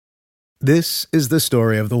This is the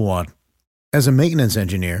story of the one. As a maintenance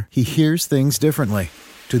engineer, he hears things differently.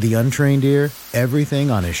 To the untrained ear,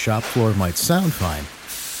 everything on his shop floor might sound fine,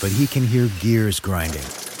 but he can hear gears grinding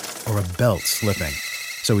or a belt slipping.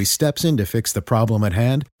 So he steps in to fix the problem at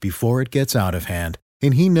hand before it gets out of hand.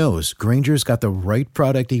 And he knows Grainger's got the right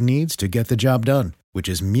product he needs to get the job done, which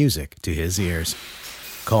is music to his ears.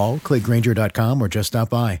 Call, click Grainger.com, or just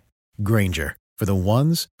stop by. Grainger, for the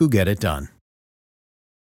ones who get it done.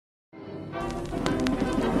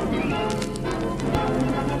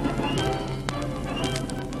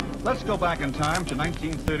 Let's go back in time to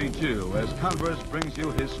 1932 as Converse brings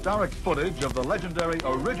you historic footage of the legendary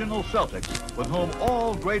original Celtics, with whom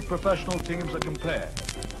all great professional teams are compared.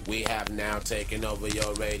 We have now taken over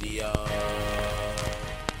your radio.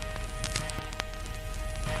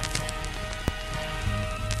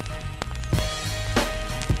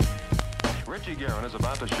 Richie Guerin is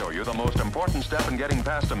about to show you the most important step in getting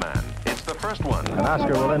past a man. It's the first one. And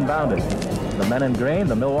Oscar will inbound it. The men in green,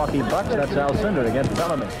 the Milwaukee Bucks, that's Al Cinders against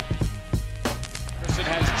Bellamy. Anderson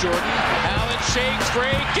has Jordan. Allen shakes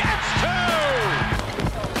free, gets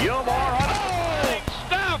two! Gilmore on Big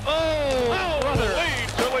stuff! Brother. lead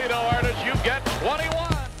Toledo artists. You get 21.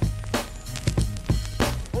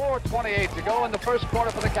 4:28 to go in the first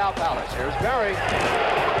quarter for the Cow Palace. Here's Barry.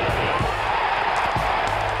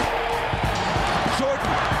 Jordan,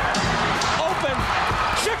 open,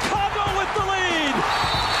 Chicago with the lead!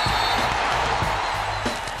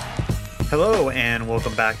 Hello, and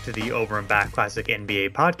welcome back to the Over and Back Classic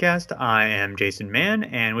NBA podcast. I am Jason Mann,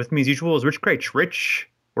 and with me as usual is Rich Craich. Rich,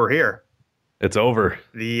 we're here. It's over.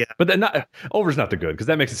 But then over's not the good, because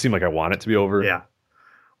that makes it seem like I want it to be over. Yeah.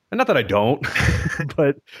 And not that I don't,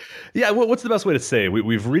 but yeah, what's the best way to say?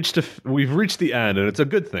 We've reached the end, and it's a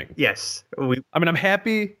good thing. Yes. I'm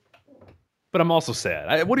happy, but I'm also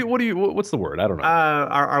sad. What's the word? I don't know.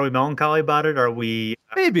 Are we melancholy about it? Are we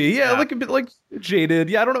maybe? Yeah, like a bit like jaded.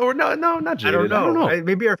 Yeah, I don't know. Or no, not jaded. I don't know.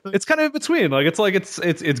 Maybe it's kind of in between. Like it's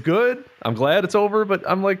good. I'm glad it's over, but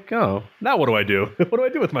I'm like, oh, now what do I do? What do I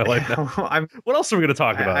do with my life now? What else are we going to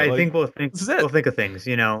talk about? I think we'll think of things.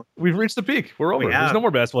 You know, we've reached the peak. We're over. There's no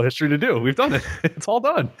more basketball history to do. We've done it. It's all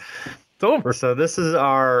done. It's over. So this is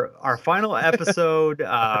our final episode.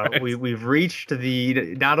 Right. We've reached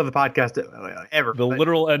the not of the podcast ever. The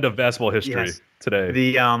literal end of basketball history today.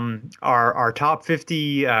 The our top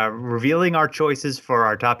 50, revealing our choices for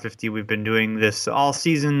our top 50. We've been doing this all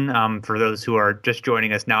season. For those who are just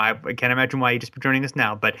joining us now, I can't imagine why you just be joining us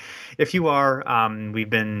now. But if you are,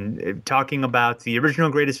 we've been talking about the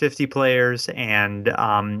original greatest 50 players, and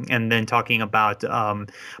then talking about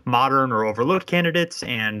modern or overlooked candidates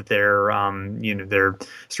and their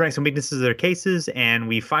strengths and weaknesses of their cases, and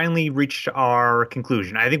we finally reached our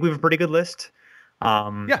conclusion. I think we have a pretty good list.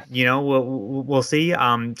 We'll see.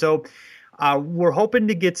 So we're hoping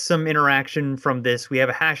to get some interaction from this. We have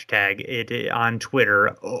a hashtag on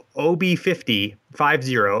Twitter, OB5050,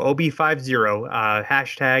 OB50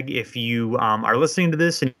 hashtag. If you are listening to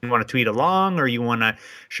this and you want to tweet along, or you want to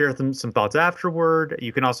share some thoughts afterward,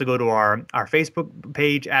 you can also go to our Facebook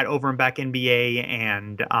page at Over and Back NBA,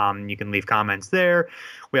 and you can leave comments there.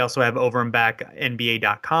 We also have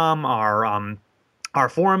overandbacknba.com, our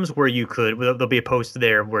forums, where there'll be a post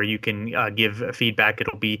there where you can give feedback.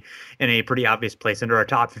 It'll be in a pretty obvious place under our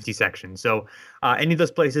top 50 section. So any of those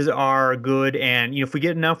places are good. And if we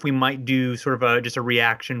get enough, we might do sort of just a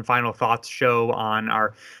reaction, final thoughts show on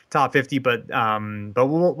our top 50. But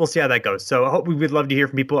we'll see how that goes. So I hope we would love to hear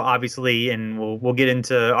from people, obviously, and we'll get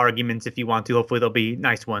into arguments if you want to. Hopefully they'll be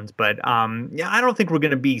nice ones. But I don't think we're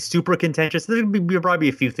going to be super contentious. There's going to be probably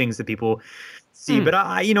a few things that people see, but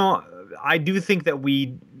I do think that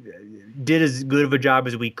we did as good of a job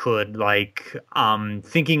as we could,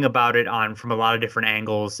 thinking about it from a lot of different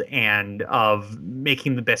angles, and of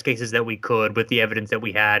making the best cases that we could with the evidence that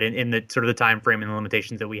we had in the sort of the time frame and the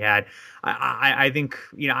limitations that we had. I think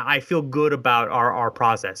I feel good about our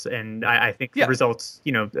process, and I think the results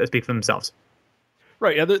speak for themselves.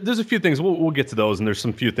 Right. Yeah, there's a few things. We'll get to those, and there's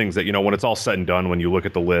some few things that, when it's all said and done, when you look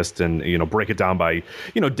at the list and, break it down by,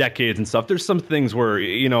 decades and stuff, there's some things where,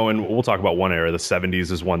 and we'll talk about one era. The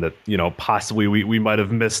 70s is one that, possibly we might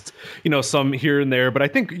have missed, some here and there. But I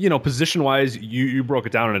think, position wise, you broke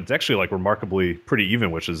it down, and it's actually remarkably pretty even,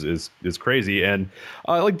 which is crazy. And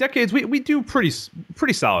decades, we do pretty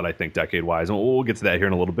solid, I think, decade wise. And we'll get to that here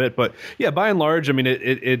in a little bit. But yeah, by and large, I mean,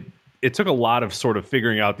 it took a lot of sort of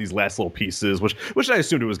figuring out these last little pieces, which I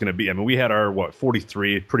assumed it was going to be. I mean, we had our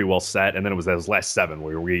 43 pretty well set, and then it was those last 7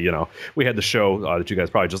 where we had the show that you guys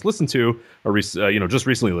probably just listened to, or just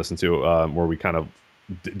recently listened to, where we kind of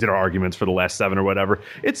did our arguments for the last 7 or whatever.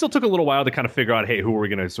 It still took a little while to kind of figure out, hey, who are we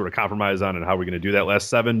going to sort of compromise on and how are we going to do that last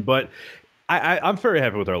 7? But I'm very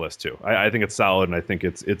happy with our list too. I think it's solid, and I think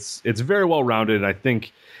it's very well rounded. And I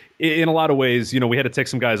think in a lot of ways, we had to take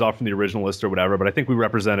some guys off from the original list or whatever, but I think we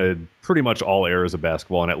represented pretty much all eras of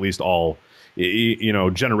basketball and at least all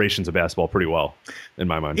generations of basketball pretty well in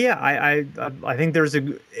my mind. Yeah, I think there's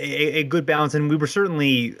a good balance, and we were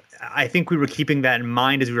certainly, I think we were keeping that in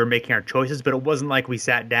mind as we were making our choices, but it wasn't like we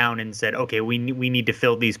sat down and said, okay, we need to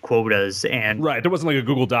fill these quotas. And right, there wasn't like a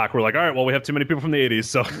Google Doc. We're like, all right, well, we have too many people from the 80s,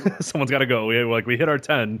 so someone's got to go. We hit our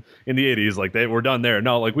 10 in the 80s, like we're done there.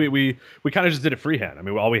 No, like we kind of just did it freehand. I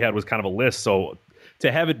mean, all we had was kind of a list, so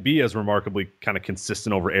to have it be as remarkably kind of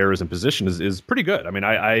consistent over eras and position is pretty good. I mean,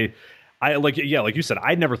 I like you said,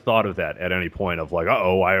 I never thought of that at any point of like,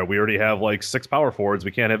 we already have like 6 power forwards,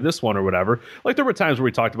 we can't have this one or whatever. Like there were times where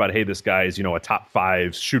we talked about, hey, this guy is, a top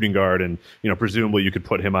 5 shooting guard, and presumably you could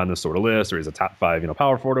put him on this sort of list, or he's a top 5,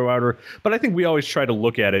 power forward or whatever. But I think we always try to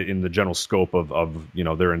look at it in the general scope of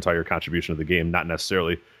their entire contribution to the game, not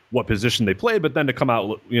necessarily what position they played, but then to come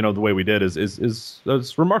out, the way we did is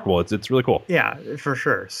remarkable. It's really cool. Yeah, for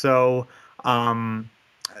sure. So,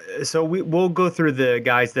 we'll go through the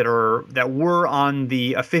guys that were on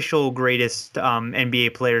the official greatest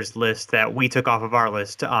NBA players list that we took off of our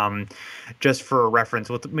list, just for reference.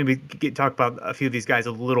 We'll maybe talk about a few of these guys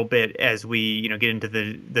a little bit as we get into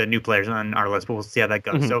the new players on our list, but we'll see how that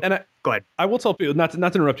goes. Mm-hmm. So go ahead. I will tell people not to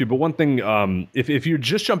interrupt you, but one thing, if you're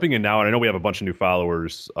just jumping in now, and I know we have a bunch of new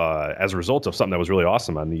followers as a result of something that was really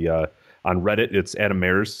awesome on Reddit, it's Adam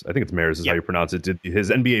Mayers. I think it's Mayers is how you pronounce it. Did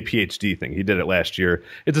his NBA PhD thing. He did it last year.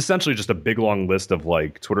 It's essentially just a big long list of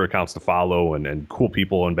like Twitter accounts to follow and cool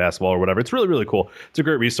people in basketball or whatever. It's really, really cool. It's a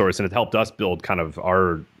great resource, and it helped us build kind of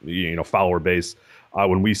our follower base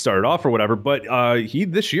when we started off or whatever. But he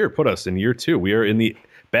this year put us in year 2. We are in the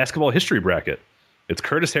basketball history bracket. It's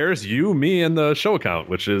Curtis Harris, you, me, and the show account,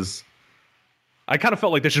 which is, I kind of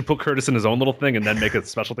felt like they should put Curtis in his own little thing and then make a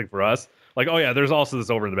special thing for us. Like, oh yeah, there's also this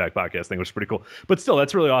Over in the Back podcast thing, which is pretty cool. But still,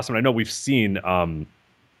 that's really awesome. I know we've seen, a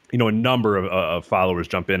number of followers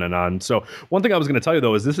jump in and on. So one thing I was going to tell you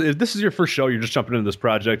though is if this is your first show, you're just jumping into this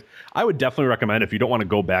project, I would definitely recommend, if you don't want to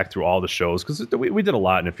go back through all the shows, because we did a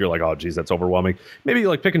lot, and if you're like, oh geez, that's overwhelming, maybe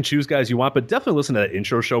like pick and choose guys you want, but definitely listen to that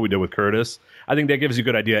intro show we did with Curtis. I think that gives you a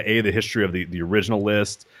good idea, the history of the original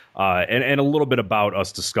list, and a little bit about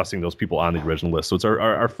us discussing those people on the original list. So it's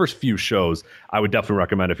our first few shows. I would definitely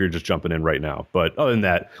recommend if you're just jumping in right now. But other than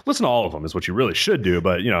that, listen to all of them is what you really should do.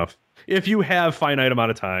 But if you have finite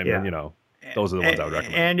amount of time, then those are the ones I would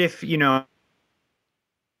recommend. And if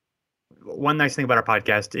one nice thing about our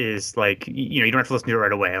podcast is, like, you don't have to listen to it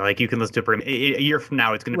right away. Like, you can listen to it a year from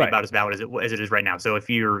now. It's going to be about as valid as it is right now. So if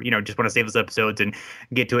you're just want to save those episodes and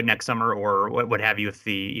get to it next summer or what have you, if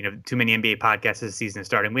the too many NBA podcasts this season is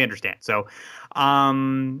starting, we understand. So so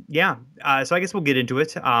I guess we'll get into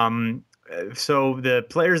it. So the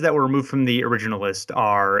players that were removed from the original list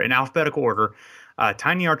are in alphabetical order: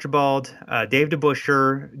 Tiny Archibald, Dave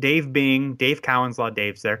DeBusschere, Dave Bing, Dave Cowens, a lot of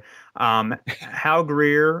Daves there, Hal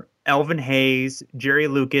Greer, Elvin Hayes, Jerry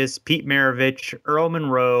Lucas, Pete Maravich, Earl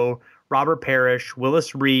Monroe, Robert Parrish,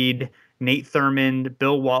 Willis Reed, Nate Thurmond,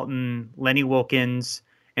 Bill Walton, Lenny Wilkins,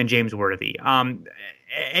 and James Worthy.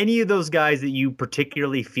 Any of those guys that you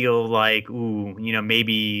particularly feel like, like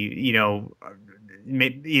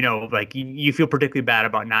you feel particularly bad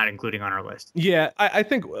about not including on our list? Yeah, I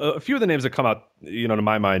think a few of the names that come out, to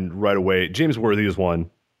my mind right away. James Worthy is one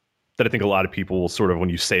that I think a lot of people will sort of, when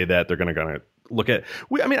you say that, they're going to look at.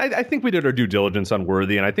 I think we did our due diligence on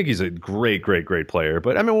Worthy, and I think he's a great, great, great player.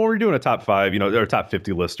 But when we're doing a top 5, or top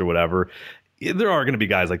 50 list or whatever, there are going to be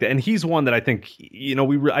guys like that, and he's one that I think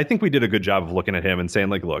I think we did a good job of looking at him and saying,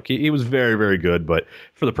 like, look, he was very, very good, but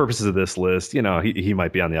for the purposes of this list, he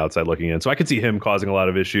might be on the outside looking in. So I could see him causing a lot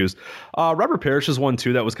of issues. Robert Parrish is one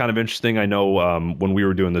too that was kind of interesting. I know when we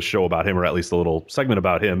were doing the show about him, or at least a little segment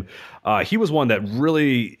about him, he was one that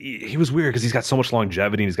really, he was weird because he's got so much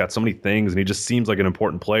longevity and he's got so many things, and he just seems like an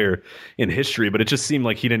important player in history, but it just seemed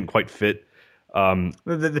like he didn't quite fit.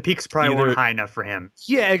 The peaks probably weren't high enough for him.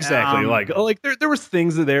 Yeah, exactly. There was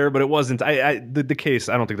things there, but it wasn't. The case.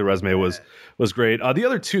 I don't think the resume was great. The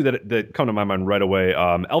other two that come to my mind right away,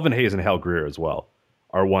 Elvin Hayes and Hal Greer as well,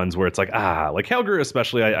 are ones where it's like Hal Greer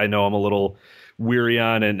especially. I know I'm a little weary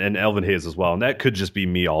on, and Elvin Hayes as well, and that could just be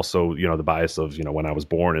me also. The bias of when I was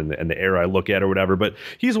born and the era I look at or whatever. But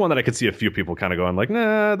he's one that I could see a few people kind of going like,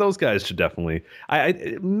 nah, those guys should definitely.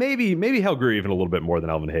 Maybe Hal Greer even a little bit more than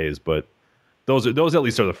Elvin Hayes, but. those at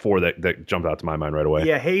least are the four that jump out to my mind right away.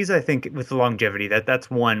 Yeah, Hayes, I think with the longevity, that's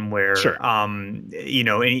one where, Sure. and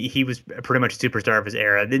he was pretty much a superstar of his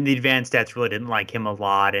era. Then the advanced stats really didn't like him a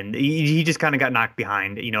lot, and he just kind of got knocked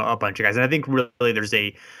behind, a bunch of guys. And I think really there's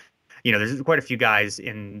there's quite a few guys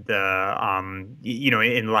in the,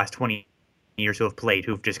 in the last 20 years who have played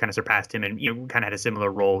who've just kind of surpassed him and kind of had a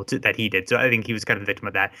similar role that he did. So I think he was kind of the victim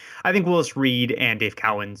of that. I think Willis Reed and Dave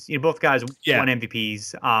Cowens, both guys won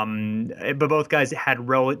MVPs, but both guys had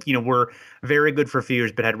were very good for a few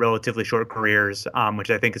years, but had relatively short careers,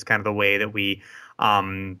 which I think is kind of the way that we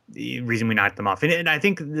reason we knocked them off. And I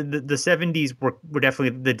think the 70s were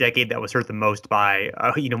definitely the decade that was hurt the most by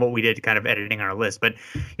what we did kind of editing our list. But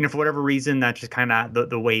for whatever reason, that's just kind of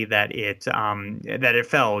the way that it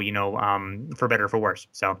fell, for better or for worse.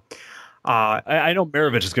 So I know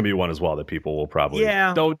Maravich is going to be one as well that people will probably,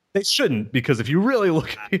 though they shouldn't, because if you really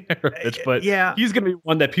look at Maravich, but he's going to be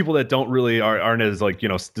one that people that don't really aren't as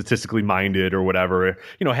statistically minded or whatever,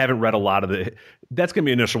 haven't read a lot of that's going to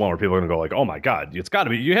be an initial one where people are going to go like, oh my God, it's got to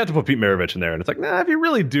be, you have to put Pete Maravich in there. And it's like, nah, if you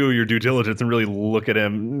really do your due diligence and really look at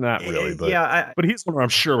him, not really, but but he's one where I'm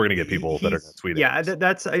sure we're going to get people that are going to tweet. Yeah,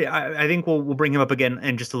 that's, I think we'll bring him up again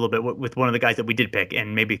in just a little bit with one of the guys that we did pick,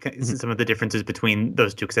 and maybe some of the differences between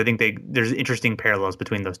those two, because I think there's interesting parallels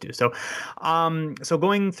between those two. So, so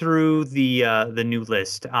going through the new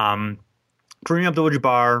list, Kareem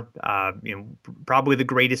Abdul-Jabbar, probably the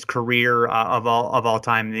greatest career of all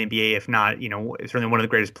time in the NBA, if not, certainly one of the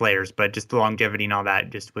greatest players. But just the longevity and all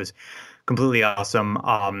that just was completely awesome.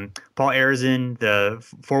 Paul Arizin, the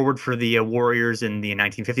forward for the Warriors in the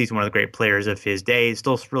 1950s, one of the great players of his day,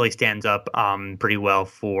 still really stands up pretty well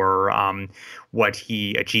for what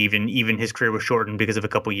he achieved, and even his career was shortened because of a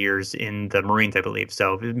couple years in the Marines, I believe.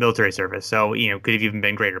 So military service. So could have even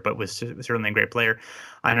been greater, but was certainly a great player.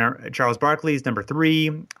 Charles Barkley is number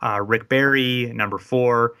 3, Rick Barry number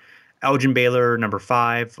 4. Elgin Baylor number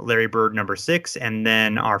 5, Larry Bird number 6, and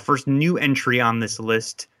then our first new entry on this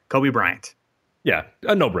list, Kobe Bryant. Yeah,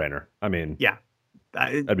 a no-brainer. I mean, yeah,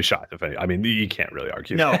 I'd be shocked if any. I mean, you can't really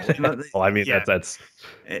argue. No, well, I mean, that's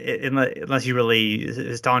unless you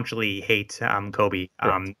really staunchly hate Kobe.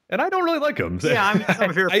 And I don't really like him. Yeah, I'm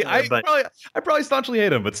a favorite player, but I probably staunchly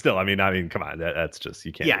hate him. But still, I mean, come on, that's just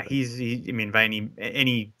you can't. Yeah, I mean, by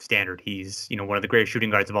any standard, he's one of the greatest shooting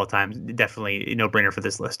guards of all time. Definitely no brainer for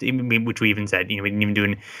this list. Which we even said, we didn't even do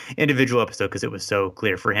an individual episode because it was so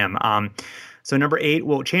clear for him. So number 8,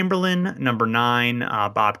 Wilt Chamberlain. Number 9,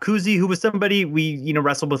 Bob Cousy, who was somebody we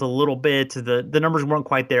wrestled with a little bit. The numbers weren't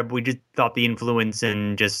quite there, but we just thought the influence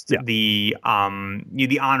and just the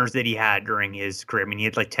honors that he had during his career. I mean, he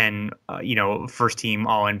had like 10 first team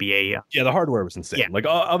All NBA. Yeah, the hardware was insane. Yeah. Like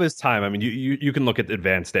of his time. I mean, you can look at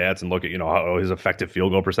advanced stats and look at how his effective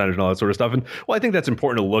field goal percentage and all that sort of stuff. And I think that's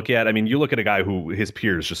important to look at. I mean, you look at a guy who his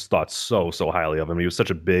peers just thought so highly of him. He was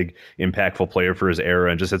such a big, impactful player for his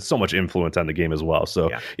era and just had so much influence on the game as well. So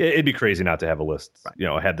it'd be crazy not to have a list,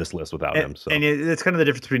 had this list without him. So and it's kind of the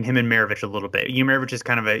difference between him and Maravich a little bit. Maravich is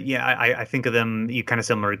kind of I think of them kind of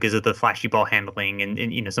similar because of the flashy ball handling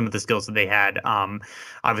and some of the skills that they had.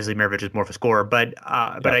 Obviously Maravich is more of a scorer, but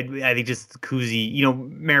I think just Cousy,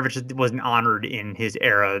 Maravich wasn't honored in his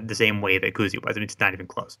era the same way that Cousy was. I mean, it's not even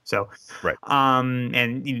close. So right. And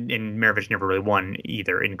Maravich never really won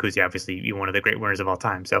either. And Cousy, obviously, one of the great winners of all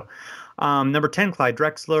time. So number 10, Clyde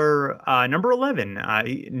Drexler. Number 11,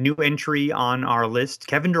 new entry on our list,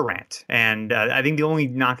 Kevin Durant. And I think the only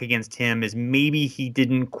knock against him is maybe he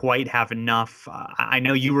didn't quite have enough. I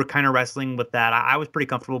know you were kind of wrestling with that. I was pretty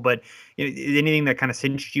comfortable, but anything that kind of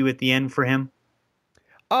cinched you at the end for him?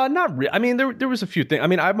 Not really. I mean, there was a few things. I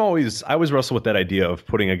mean, I always wrestle with that idea of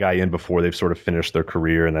putting a guy in before they've sort of finished their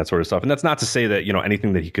career and that sort of stuff. And that's not to say that,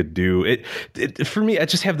 anything that he could do. It for me, I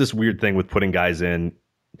just have this weird thing with putting guys in.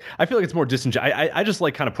 I feel like it's more disingenuous. I just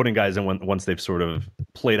like kind of putting guys in once they've sort of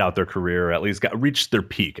played out their career, or at least reached their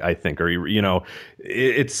peak, I think, or they've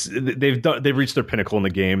reached their pinnacle in the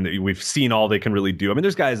game. That we've seen all they can really do. I mean,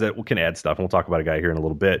 there's guys that can add stuff, and we'll talk about a guy here in a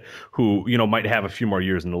little bit who might have a few more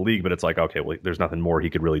years in the league, but it's like, okay, well, there's nothing more he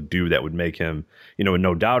could really do that would make him a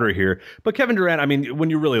no doubter here. But Kevin Durant, I mean, when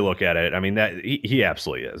you really look at it, I mean that he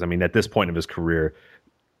absolutely is. I mean, at this point of his career.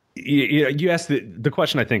 You asked the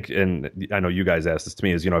question, I think, and I know you guys asked this to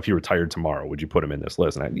me, is, if he retired tomorrow, would you put him in this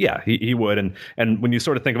list? And he would. And when you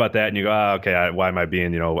sort of think about that and you go, okay, why am I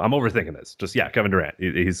being, I'm overthinking this. Just, Kevin Durant,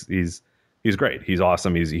 he's great. He's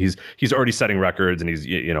awesome. He's already setting records, and he's,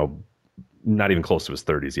 not even close to his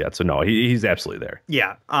 30s yet. So no, he's absolutely there.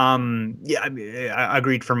 Yeah. I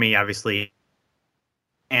agreed for me, obviously.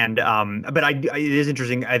 And, but it is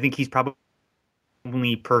interesting. I think he's probably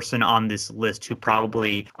only person on this list who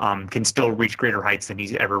probably can still reach greater heights than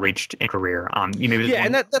he's ever reached in career.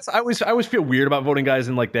 And that's I always feel weird about voting guys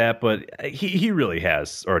in like that, but he really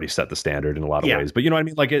has already set the standard in a lot of ways. But you know what I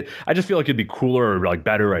mean? Like I just feel like it'd be cooler or like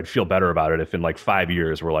better. I'd feel better about it if in like 5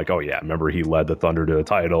 years we're like, oh yeah, remember he led the Thunder to a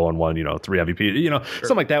title and won 3 MVP.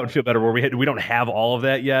 Something like that would feel better. Where we don't have all of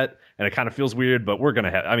that yet, and it kind of feels weird. But we're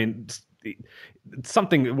gonna have. I mean,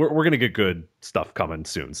 something we're gonna get good stuff coming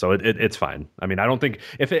soon, so it's fine. I mean, I don't think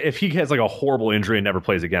if he has like a horrible injury and never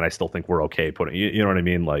plays again, I still think we're okay putting. You know what I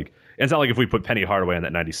mean? Like, it's not like if we put Penny Hardaway on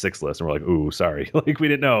that 96 list and we're like, ooh, sorry, like we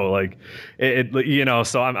didn't know, like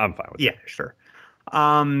So I'm fine with it. Yeah, sure.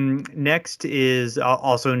 Next is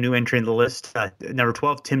also a new entry in the list, number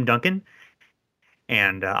 12, Tim Duncan.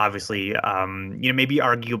 And obviously, maybe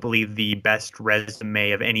arguably the best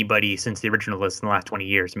resume of anybody since the original list in the last 20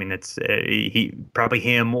 years. I mean, it's probably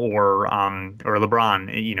him or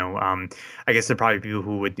LeBron. I guess there are probably people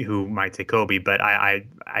who might say Kobe, but I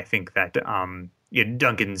think that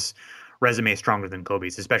Duncan's resume is stronger than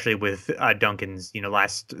Kobe's, especially with Duncan's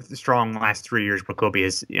last 3 years where Kobe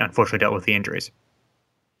has unfortunately dealt with the injuries.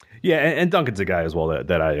 Yeah, and Duncan's a guy as well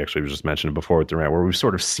that I actually was just mentioning before with Durant, where we've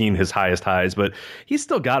sort of seen his highest highs, but he's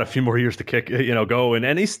still got a few more years to kick, go,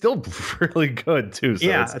 and he's still really good too. So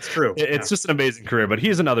yeah, that's true. It's just an amazing career, but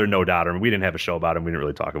he's another no doubter. And we didn't have a show about him. We didn't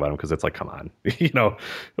really talk about him because it's like, come on,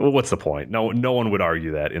 what's the point? No one would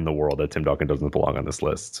argue that in the world that Tim Duncan doesn't belong on this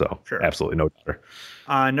list. So sure. Absolutely no doubter.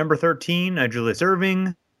 Number 13, Julius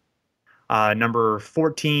Erving. Number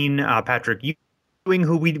 14, Patrick Ewing,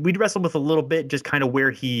 who we'd wrestled with a little bit, just kind of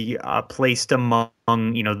where he placed among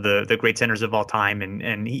the great centers of all time,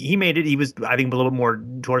 and he made it. He was, I think, a little bit more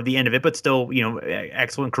toward the end of it, but still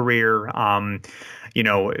excellent career.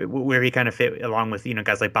 Where he kind of fit along with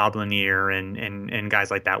guys like Bob Lanier and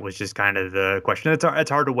guys like that was just kind of the question.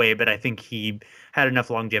 It's hard to weigh, but I think he had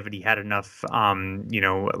enough longevity, had enough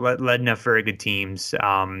led enough very good teams.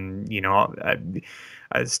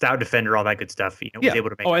 A stout defender, all that good stuff. Was able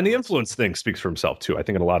to make. And the influence thing speaks for himself too. I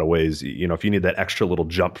think in a lot of ways, if you need that extra little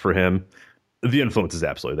jump for him, the influence is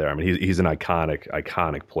absolutely there. I mean, he's an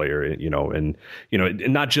iconic player, and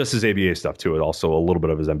not just his ABA stuff too. It also a little bit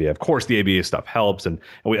of his NBA. Of course, the ABA stuff helps, and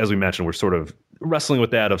as we mentioned, we're sort of wrestling with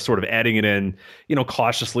that of sort of adding it in,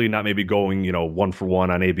 cautiously, not maybe going, 1-for-1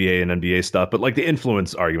 on ABA and NBA stuff, but like the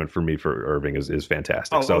influence argument for me for Irving is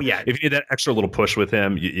fantastic. If you need that extra little push with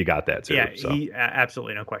him, you got that too. Yeah, he,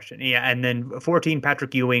 absolutely, no question. Yeah, and then 14,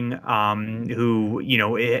 Patrick Ewing,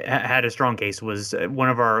 who had a strong case, was one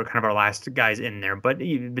of our last guys in there, but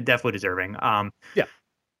definitely deserving.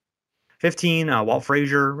 15, Walt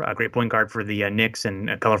Frazier, a great point guard for the Knicks and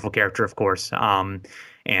a colorful character, of course.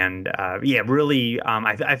 Really,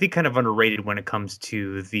 I think kind of underrated when it comes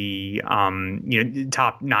to the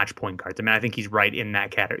top-notch point guards. I mean, I think he's right in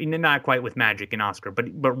that category. Not quite with Magic and Oscar,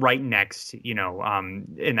 but right next,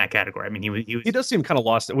 in that category. I mean, he does seem kind of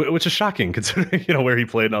lost, which is shocking considering where he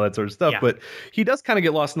played and all that sort of stuff. Yeah. But he does kind of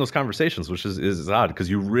get lost in those conversations, which is odd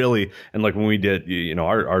because you really, and like when we did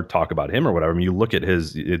our talk about him or whatever, I mean, you look at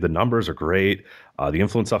the numbers are great. The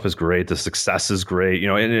influence stuff is great. The success is great.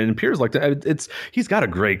 And it appears like he's got a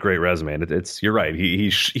great resume. And you're right.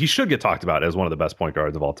 He should get talked about as one of the best point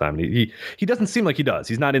guards of all time. He doesn't seem like he does.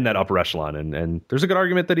 He's not in that upper echelon. And there's a good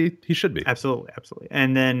argument that he should be. Absolutely.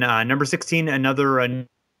 And then number 16, another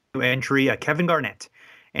new entry, Kevin Garnett.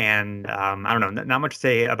 And I don't know, not much to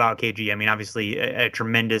say about KG. I mean, obviously a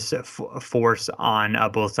tremendous force on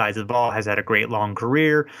both sides of the ball, has had a great long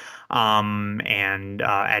career. And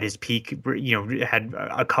at his peak, had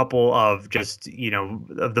a couple of just,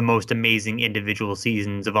 of the most amazing individual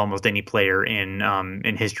seasons of almost any player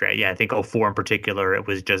in history. Yeah, I think 04 in particular, it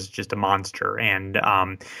was just a monster. And,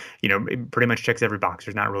 it pretty much checks every box.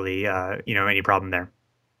 There's not really, any problem there.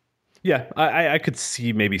 Yeah, I could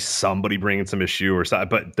see maybe somebody bringing some issue or something,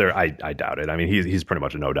 but I doubt it. I mean, he's pretty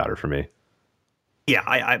much a no doubter for me. Yeah,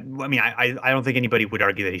 I mean, I don't think anybody would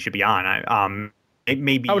argue that he should be on.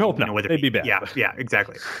 Maybe I would hope not. They'd be bad. Yeah,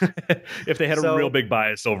 exactly. If they had a real big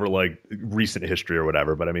bias over like recent history or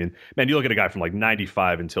whatever, but I mean, man, you look at a guy from like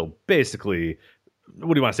 95 until basically,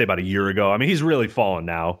 what do you want to say, about a year ago? I mean, he's really fallen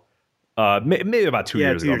now. Maybe about 2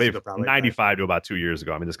 years ago, maybe probably, 95 to about 2 years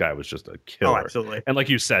ago. I mean, this guy was just a killer. Oh, absolutely. And like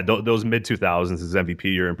you said, those mid-2000s, his MVP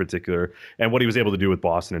year in particular, and what he was able to do with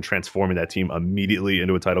Boston and transforming that team immediately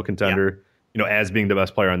into a title contender, as being the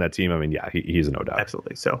best player on that team. I mean, yeah, he's a no doubt.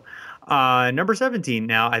 Absolutely. So number 17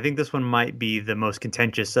 now, I think this one might be the most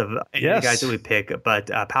contentious of any of the guys that we pick, but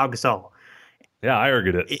Pau Gasol. Yeah, I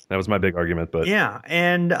argued it. That was my big argument, but yeah.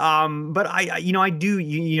 And, but I do,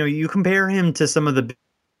 you compare him to some of the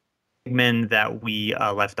men that we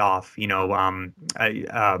left off,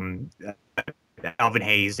 Alvin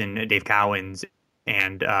Hayes and Dave Cowens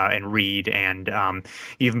and Reed and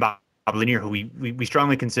even Bob Lanier, who we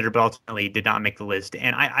strongly considered, but ultimately did not make the list.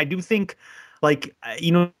 And I do think,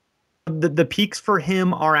 the peaks for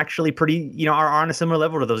him are actually pretty, are on a similar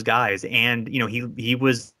level to those guys. And he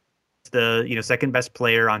was the second best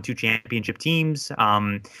player on 2 championship teams,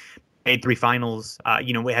 made 3 finals.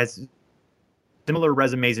 It has similar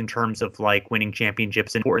resumes in terms of winning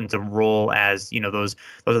championships, importance of role as those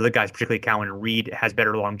other guys, particularly Cowan and Reed, has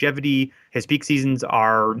better longevity. His peak seasons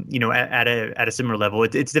are at a similar level.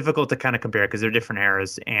 It's difficult to kind of compare because they're different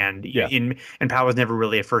eras, and Powell was never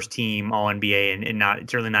really a first team All NBA and not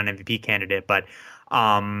certainly not an MVP candidate, but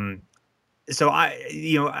so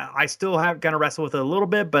I still have kind of wrestled with it a little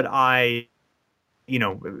bit, but I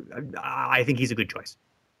think he's a good choice.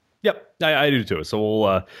 Yep, I do too.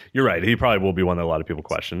 So you're right. He probably will be one that a lot of people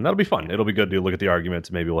question. That'll be fun. It'll be good to look at the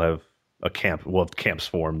arguments. Maybe we'll have a camp. We'll have camps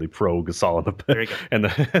form, the pro Gasol and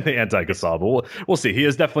the anti Gasol. But we'll see. He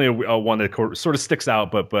is definitely a one that sort of sticks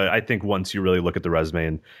out. But I think once you really look at the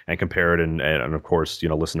resume and compare it, and of course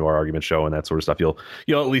listen to our argument show and that sort of stuff, you'll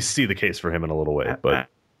at least see the case for him in a little way. But.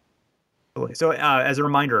 So as a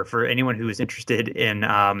reminder for anyone who is interested in,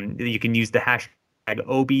 you can use the hashtag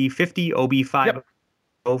OB50 OB5. Yep.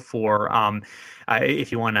 For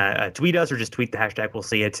if you want to tweet us or just tweet the hashtag, we'll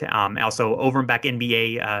see it. Also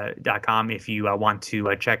overandbacknba.com if you want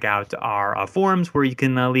to check out our forums where you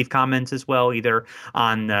can leave comments as well, either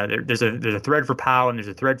on there's a thread for Powell and there's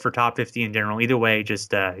a thread for Top 50 in general. Either way,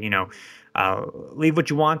 just leave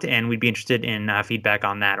what you want, and we'd be interested in feedback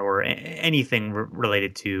on that or anything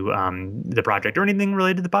related to the project or anything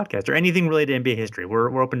related to the podcast or anything related to NBA history.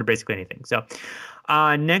 We're open to basically anything. So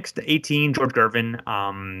next, 18, George Gervin.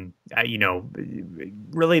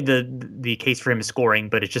 Really the case for him is scoring,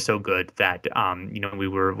 but it's just so good that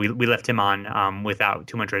we left him on without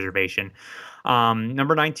too much reservation.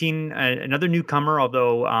 Number 19, another newcomer,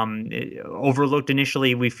 although overlooked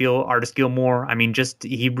initially, we feel Artis Gilmore. I mean,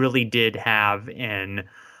 he really did have an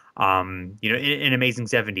amazing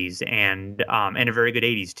 70s and a very good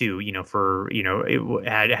 80s too. It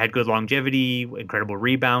had good longevity, incredible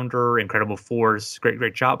rebounder, incredible force,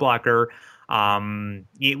 great shot blocker.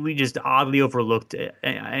 We just oddly overlooked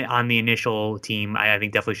on the initial team. I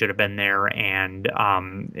think definitely should have been there, and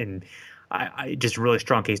I just a really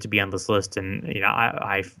strong case to be on this list, and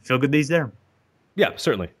I feel good that he's there. Yeah,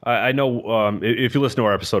 certainly. I know if you listen to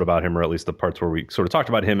our episode about him, or at least the parts where we sort of talked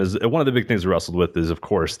about him, is one of the big things we wrestled with is, of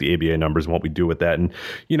course, the ABA numbers and what we do with that. And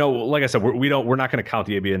like I said, we're not going to count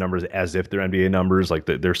the ABA numbers as if they're NBA numbers, like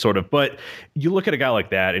they're sort of. But you look at a guy like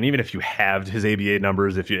that, and even if you have his ABA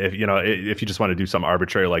numbers, if you just want to do something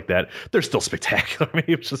arbitrary like that, they're still spectacular. I mean,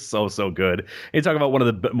 he was just so good. And you talk about one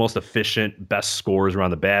of the most efficient, best scorers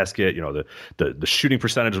around the basket. The shooting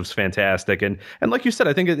percentage was fantastic, and like you said,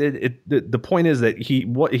 I think the point is that he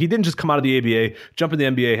didn't just come out of the ABA, jump in the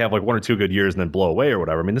NBA, have like 1 or 2 good years, and then blow away or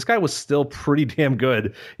whatever. I mean, this guy was still pretty damn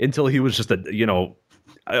good until he was just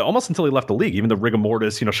almost until he left the league. Even the rigor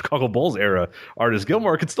mortis, Chicago Bulls era, Artis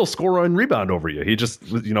Gilmore could still score and rebound over you. He just,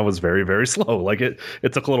 was very, very slow. Like it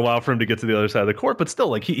took a little while for him to get to the other side of the court, but still,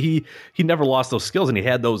 like he never lost those skills, and he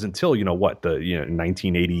had those until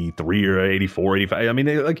 1983 or 84, 85. I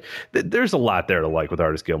mean, there's a lot there to like with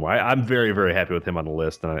Artis Gilmore. I'm very, very happy with him on the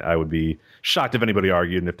list, and I would be shocked if anybody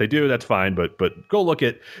argued. And if they do, that's fine. But go look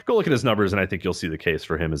at his numbers, and I think you'll see the case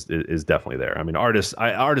for him is definitely there. I mean, Artis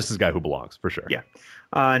is a guy who belongs for sure. Yeah.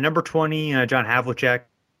 Number 20, John Havlicek,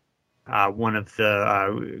 one of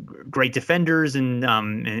the great defenders and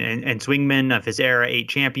swingmen of his era, 8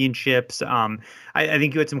 championships. I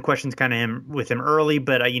think you had some questions kind of with him early,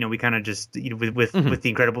 but we kind of just with the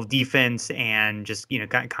incredible defense and just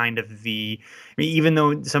kind of even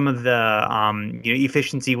though some of the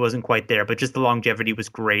efficiency wasn't quite there, but just the longevity was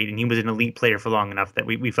great, and he was an elite player for long enough that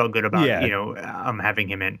we felt good about having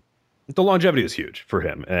him in. The longevity is huge for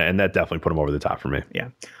him, and that definitely put him over the top for me. Yeah.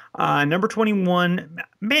 Number 21,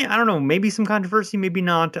 man, I don't know, maybe some controversy, maybe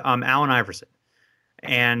not. Allen Iverson.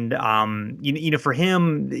 And, for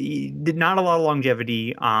him, not a lot of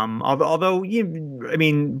longevity. Although,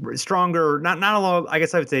 stronger, not a lot, I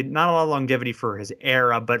guess I would say not a lot of longevity for his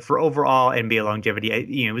era, but for overall NBA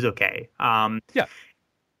longevity, it was okay. Yeah.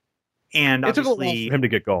 And it took a while for him to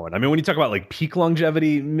get going. I mean, when you talk about like peak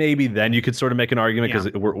longevity, maybe then you could sort of make an argument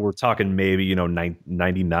because we're talking maybe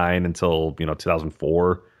 99 until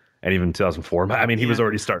 2004, and even 2004. I mean, he was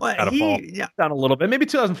already starting to fall down a little bit. Maybe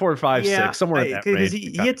 2004, 5, 6, somewhere in that range.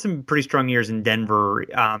 He had some pretty strong years in Denver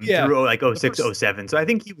through like 06, 07. So I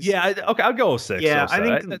think he was. Yeah, okay, I'll go 06. Yeah,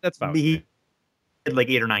 07. I think that's fine. like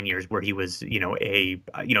 8 or 9 years where he was, a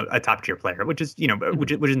top tier player, which is,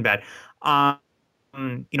 which isn't bad. A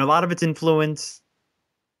lot of it's influence,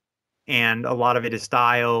 and a lot of it is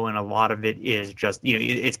style, and a lot of it is just,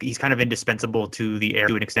 he's kind of indispensable to the air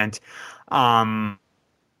to an extent.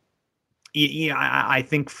 I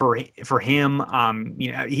think for him,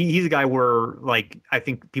 he's a guy where, like, I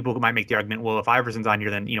think people might make the argument, well, if Iverson's on here,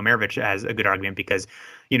 then Maravich has a good argument because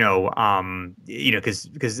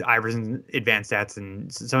because Iverson's advanced stats and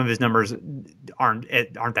some of his numbers aren't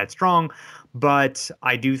that strong. But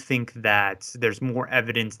I do think that there's more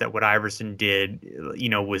evidence that what Iverson did,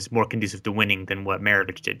 was more conducive to winning than what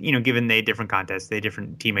Maravich did. Given they had different contests, they had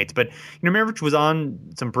different teammates, but Maravich was on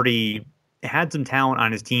some had some talent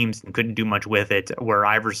on his teams and couldn't do much with it, where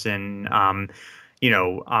Iverson,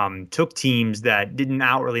 took teams that didn't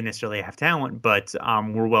outwardly necessarily have talent, but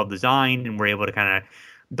were well designed and were able to kind of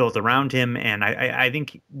build around him. And I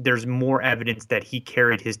think there's more evidence that he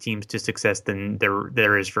carried his teams to success than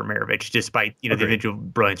there is for Maravich, despite the individual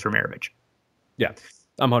brilliance for Maravich. Yeah,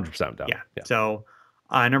 I'm 100% down. Yeah. So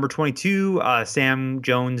number 22, Sam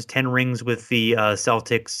Jones, 10 rings with the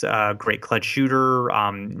Celtics. Great clutch shooter.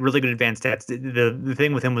 Really good advanced stats. The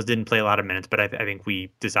thing with him was didn't play a lot of minutes, but I think we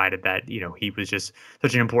decided that he was just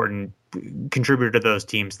such an important contributor to those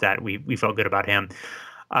teams that we felt good about him.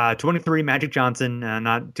 23, Magic Johnson.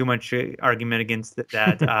 Not too much argument against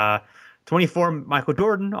that. 24, Michael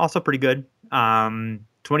Jordan, also pretty good.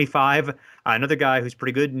 25, another guy who's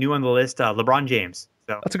pretty good, new on the list, LeBron James.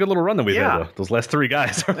 So, that's a good little run that we've had, though. Those last 3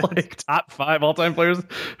 guys are like top 5 all-time players.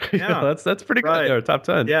 That's pretty good. There, top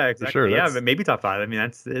 10. Yeah, exactly. For sure. Yeah, but maybe top 5. I mean,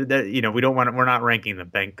 that's that. We don't want. We're not ranking them.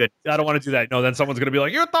 Thank goodness. I don't want to do that. No, then someone's going to be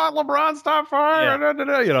like, "You thought LeBron's top 5?"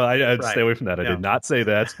 Yeah. I'd stay away from that. I did not say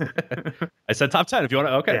that. I said top 10. If you want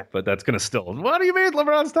to, okay. But that's going to still. What do you mean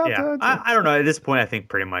LeBron's top 10? I don't know. At this point, I think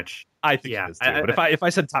pretty much. I think it is too. But if I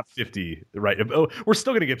said top 50, right, we're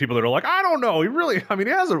still going to get people that are like, I don't know. He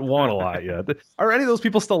hasn't won a lot yet. Are any of those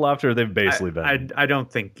people still left, or they've basically been? I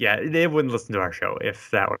don't think, they wouldn't listen to our show if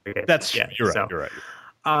that were the case. That's true. You're right.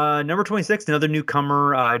 Number 26, another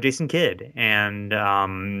newcomer, Jason Kidd. And,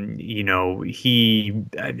 he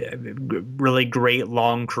really great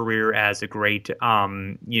long career as a great,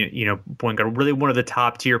 point guard, really one of the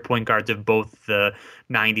top tier point guards of both the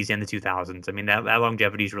 90s and the 2000s. I mean, that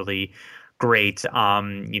longevity is really great.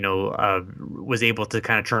 Was able to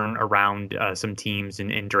kind of turn around some teams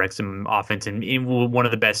and direct some offense, and one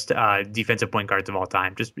of the best defensive point guards of all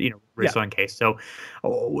time. Just really on case. So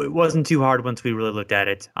it wasn't too hard once we really looked at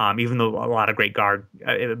it. Even though a lot of great guard,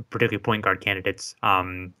 particularly point guard candidates,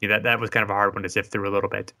 that was kind of a hard one to sift through a little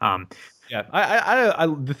bit. Yeah, I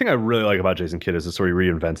the thing I really like about Jason Kidd is the sort of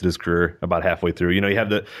reinvented his career about halfway through. You have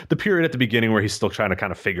the period at the beginning where he's still trying to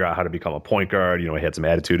kind of figure out how to become a point guard. He had some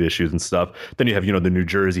attitude issues and stuff. Then you have, the New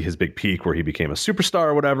Jersey, his big peak where he became a superstar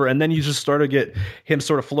or whatever. And then you just start to get him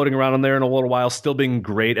sort of floating around in there in a little while, still being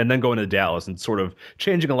great, and then going to Dallas and sort of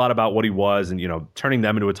changing a lot about what he was and, turning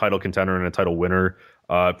them into a title contender and a title winner.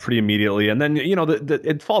 Pretty immediately. And then,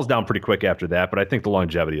 it falls down pretty quick after that. But I think the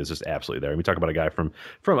longevity is just absolutely there. We talk about a guy from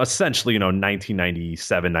essentially,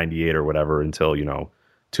 1997, 98 or whatever until,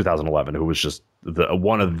 2011, who was just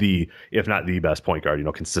one of the, if not the best point guard,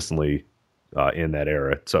 consistently in that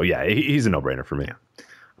era. So, yeah, he's a no-brainer for me.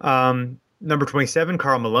 Yeah. Number 27,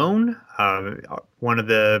 Karl Malone, one of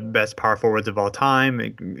the best power forwards of all time.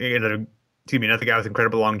 Another guy with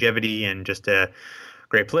incredible longevity and just a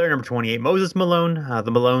great player. Number 28, Moses Malone,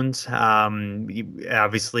 the Malones.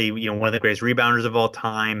 Obviously, one of the greatest rebounders of all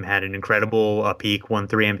time, had an incredible peak, won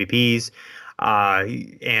 3 MVPs.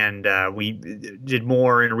 And we did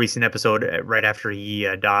more in a recent episode right after he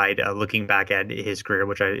died, looking back at his career,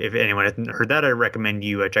 which if anyone hasn't heard that, I recommend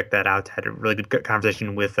you check that out. Had a really good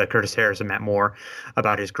conversation with Curtis Harris and Matt Moore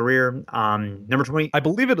about his career. Number 20. I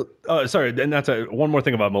believe it. Sorry. And that's one more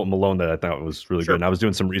thing about Malone that I thought was really good. And I was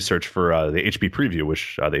doing some research for the HB preview,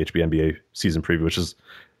 which the HB NBA season preview, which is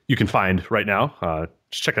you can find right now.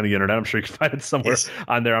 Just check on the internet. I'm sure you can find it somewhere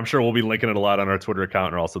on there. I'm sure we'll be linking it a lot on our Twitter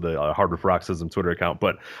account and also the Hard Rock Paroxysm Twitter account.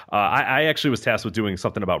 But I actually was tasked with doing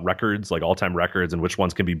something about records, like all-time records, and which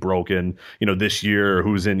ones can be broken, this year, or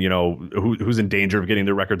who's in, who's in danger of getting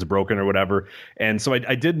their records broken or whatever. And so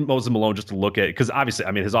I did Moses Malone just to look at, because obviously,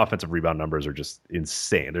 his offensive rebound numbers are just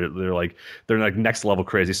insane. They're like next level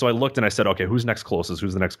crazy. So I looked and I said, okay, who's next closest?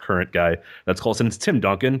 Who's the next current guy that's close? And it's Tim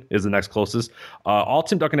Duncan is the next closest. All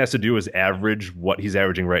Tim Duncan has to do is average what he's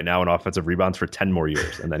averaging right now in offensive rebounds for 10 more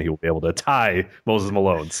years, and then he will be able to tie Moses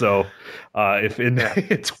Malone. So if in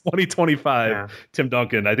 2025, Tim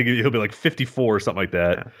Duncan, I think he'll be like 54 or something like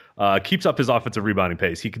that, keeps up his offensive rebounding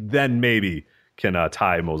pace, he could then maybe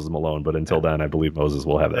tie Moses Malone, but until then, I believe Moses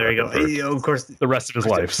will have that. There you go. Of course, the rest of his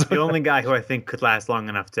life. The only guy who I think could last long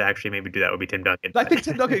enough to actually maybe do that would be Tim Duncan. I think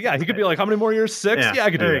Tim Duncan, he could be like, how many more years? 6? Yeah,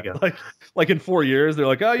 I could do that. Like in 4 years, they're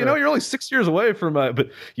like, oh, you know, you're only 6 years away from. But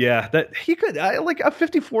yeah, that he could like a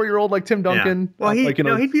 54-year-old like Tim Duncan. Yeah.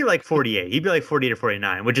 Well, he'd be like 48. He'd be like 48 or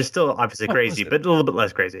 49, which is still obviously crazy, but a little bit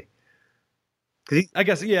less crazy. I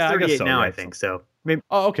guess, yeah, 38 I guess so. Now, yeah. I think so. Maybe.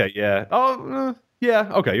 Oh, okay, yeah. Oh,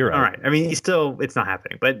 yeah. Okay, you're right. All right. I mean, it's not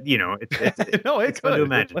happening, but you know, it's no, it's fun to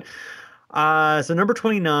imagine. So number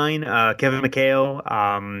 29, Kevin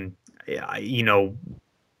McHale. You know,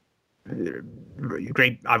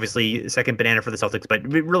 great, obviously second banana for the Celtics, but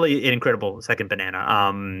really an incredible second banana.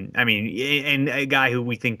 I mean, and a guy who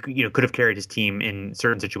we think, you know, could have carried his team in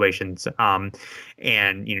certain situations.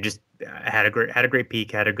 And you know, just had a great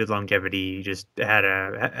peak, had a good longevity, just had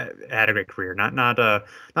a great career. Not a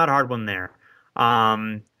hard one there.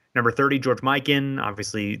 Number 30, George Mikan,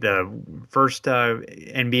 obviously the first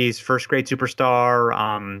NBA's first great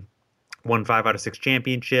superstar. Won 5 out of 6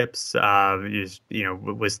 championships. Was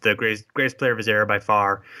the greatest player of his era by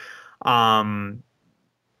far.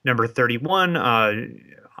 Number 31,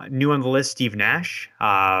 new on the list, Steve Nash.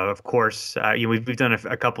 Of course, we've done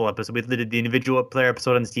a couple episodes. We did the individual player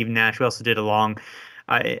episode on Steve Nash. We also did a long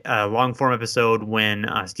form episode when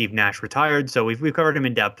Steve Nash retired. So we've covered him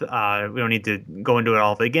in depth. We don't need to go into it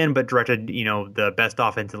all again, but directed, you know, the best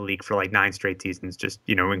offense in the league for like 9 straight seasons. Just,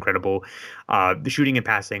 you know, incredible. The shooting and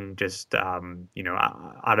passing, just, out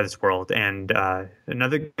of this world. And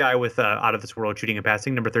another guy with out of this world shooting and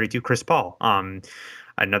passing, number 32, Chris Paul.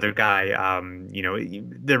 Another guy,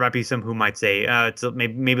 there might be some who might say it's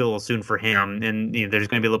maybe a little soon for him, and you know, there's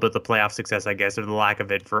going to be a little bit of the playoff success, I guess, or the lack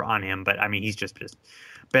of it on him. But I mean, he's just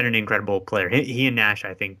been an incredible player. He and Nash,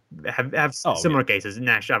 I think, have similar cases.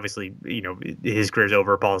 Nash, obviously, you know, his career's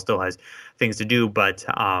over. Paul still has things to do, but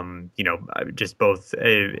just both.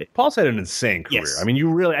 Paul's had an insane career. Yes. I mean, you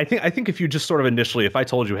really, I think if you just sort of initially, if I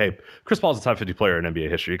told you, hey, Chris Paul's a top 50 player in NBA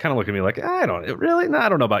history, you kind of look at me like, I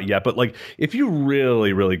don't know about yet. But like, if you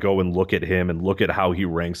really go and look at him and look at how he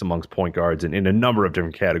ranks amongst point guards in a number of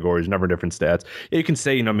different categories, number of different stats, you can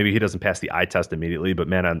say, you know, maybe he doesn't pass the eye test immediately, but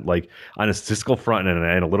man, on a statistical front and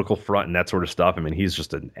an analytical front and that sort of stuff, I mean, he's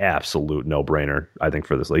just an absolute no-brainer, I think,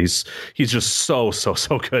 for this league. He's just so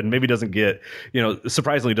good, and maybe doesn't get, you know,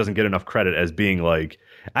 surprisingly doesn't get enough credit as being like,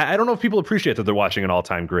 I don't know if people appreciate that they're watching an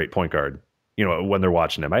all-time great point guard, you know, when they're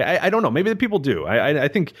watching him. I don't know. Maybe the people do. I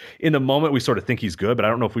think in the moment we sort of think he's good, but I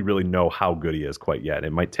don't know if we really know how good he is quite yet.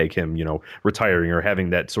 It might take him, you know, retiring or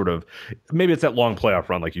having that sort of, maybe it's that long playoff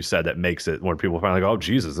run, like you said, that makes it when people finally go, oh,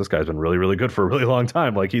 Jesus, this guy's been really good for a really long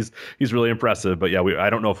time. Like he's really impressive. But yeah, I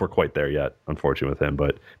don't know if we're quite there yet, unfortunately, with him.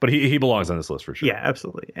 But he belongs on this list for sure. Yeah,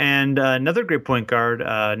 absolutely. And another great point guard,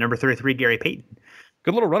 number 33, Gary Payton.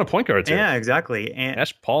 Good little run of point guards here. Yeah, exactly. And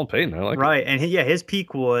Nash, Paul, and Payton. I like it. Right. And his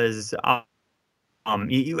peak was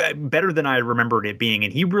better than I remembered it being,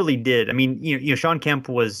 and he really did. I mean, you know, Sean Kemp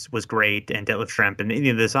was great, and Detlef Schrempf, and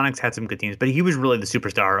you know, the Sonics had some good teams, but he was really the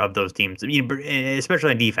superstar of those teams. You know, especially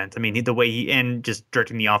on defense. I mean, the way he and just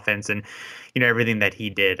directing the offense, and you know, everything that he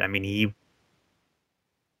did. I mean, he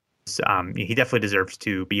definitely deserves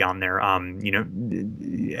to be on there. You know,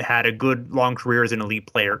 had a good long career as an elite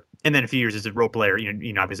player, and then a few years as a role player.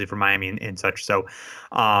 You know, obviously for Miami and such. So,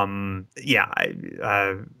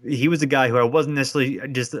 he was a guy who I wasn't necessarily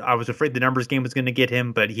I was afraid the numbers game was going to get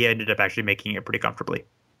him, but he ended up actually making it pretty comfortably.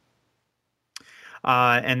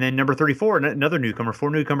 And then number 34, another newcomer,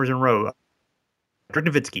 4 newcomers in a row. Dirk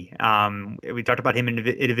Nowitzki. We talked about him in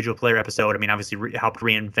the individual player episode. I mean, obviously helped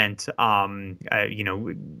reinvent,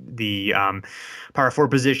 the power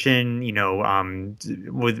forward position. You know,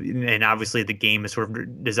 and obviously the game is sort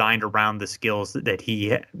of designed around the skills that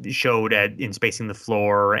he showed in spacing the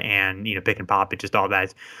floor and pick and pop. It's just all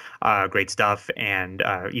that great stuff. And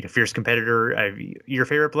fierce competitor. Your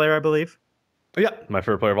favorite player, I believe. Yeah, my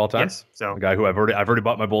favorite player of all time. Yes, so a guy who I've already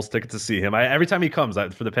bought my Bulls ticket to see him. Every time he comes,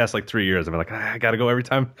 for the past 3 years, I've been like, I got to go every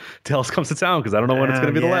time Dallas comes to town because I don't know when it's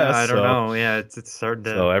going to be the last. I don't know. Yeah, it's hard to.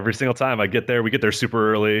 So every single time I get there, we get there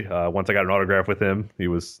super early. Once I got an autograph with him, he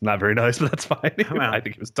was not very nice, but that's fine. Well, I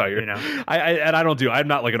think he was tired. I'm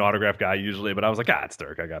not like an autograph guy usually, but I was like, it's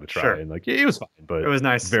Dirk. I got to try. Sure. And he was fine, but it was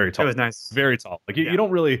nice. Very tall. It was nice. Very tall. You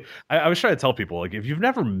don't really. I was trying to tell people if you've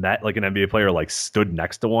never met an NBA player stood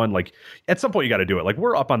next to one, at some point point, you got to do it. Like,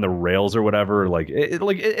 we're up on the rails or whatever. Like, it's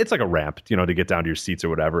like a ramp, to get down to your seats or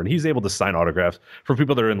whatever. And he's able to sign autographs for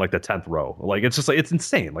people that are in like the 10th row. Like, it's just like, it's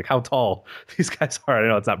insane. Like how tall these guys are. I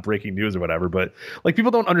know it's not breaking news or whatever, but like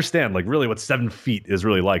people don't understand like really what 7 feet is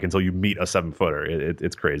really like until you meet a 7-footer.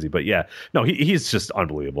 It's crazy. But yeah, no, he's just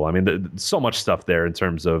unbelievable. I mean, so much stuff there in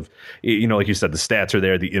terms of, like you said, the stats are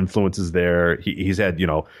there, the influence is there. He's had,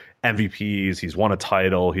 MVPs, he's won a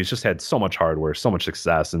title, he's just had so much hardware, so much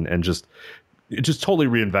success, and just totally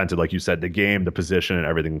reinvented, like you said, the game, the position, and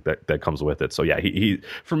everything that comes with it. So yeah, he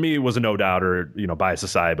for me was a no doubter, bias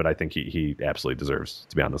aside, but I think he absolutely deserves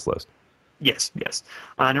to be on this list. Yes.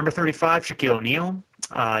 Number 35, Shaquille O'Neal.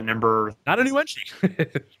 Not a new entry.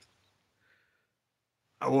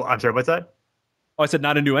 Oh, I'm sorry, what's that? Oh, I said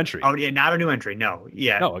not a new entry. Oh yeah, not a new entry. No,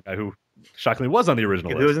 yeah, no, a guy who shockingly was on the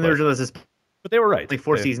original list. Who was in the original list? But they were right. Like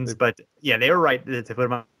 4 seasons, but yeah, they were right to put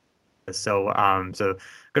him on. So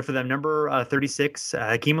good for them. Number 36,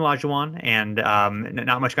 Hakeem Olajuwon, and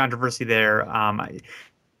not much controversy there. I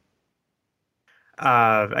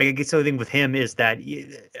guess the other thing with him is that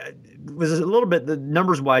it was a little bit, the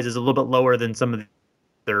numbers wise, is a little bit lower than some of the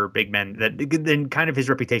other big men than kind of his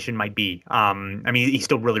reputation might be. I mean, he's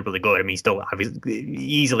still really, really good. I mean, he's still obviously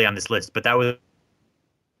easily on this list, but that was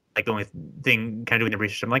like the only thing kind of doing the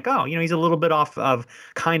research. I'm like, oh, he's a little bit off of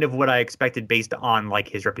kind of what I expected based on like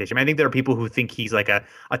his reputation. I mean, I think there are people who think he's like a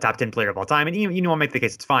top 10 player of all time, and I'll make the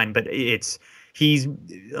case it's fine, but he's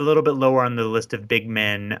a little bit lower on the list of big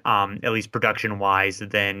men, at least production wise,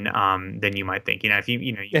 than you might think. If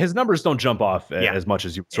yeah, his numbers don't jump off as much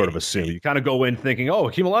as you sort of assume. You kind of go in thinking, oh,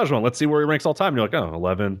 Hakeem Olajuwon, let's see where he ranks all time. And you're like, oh,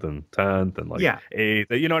 11th and 10th and like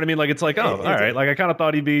 8th. You know what I mean? Like it's like, oh, all right. Like I kind of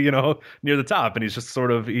thought he'd be near the top, and he's just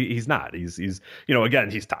sort of he's not. He's again,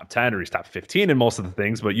 he's top 10 or he's top 15 in most of the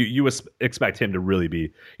things, but you expect him to really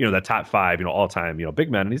be that top 5 all time big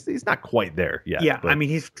man, and he's not quite there yet. Yeah, I mean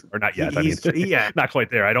he's or not yet. Not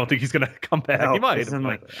quite there. I don't think he's going to come back. No, he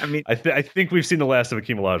might. I mean, I think we've seen the last of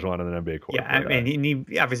Hakeem Olajuwon in an NBA court. Yeah, I mean,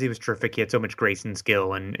 he obviously was terrific. He had so much grace and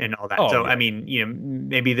skill and all that. I mean,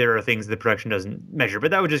 maybe there are things the production doesn't measure,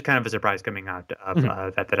 but that was just kind of a surprise coming out of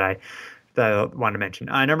that I wanted to mention.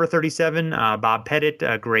 Number 37, Bob Pettit,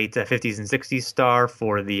 a great 50s and 60s star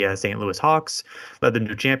for the St. Louis Hawks, led them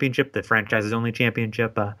to a championship, the franchise's only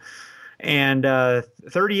championship. And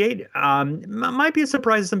 38 might be a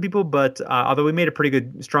surprise to some people, but although we made a pretty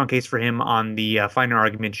good, strong case for him on the Final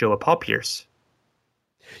Argument show, Paul Pierce.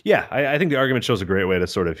 Yeah, I think the argument shows a great way to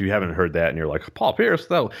sort of, if you haven't heard that and you're like, Paul Pierce,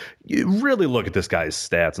 though, you really look at this guy's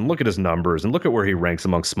stats and look at his numbers and look at where he ranks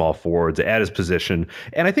among small forwards at his position.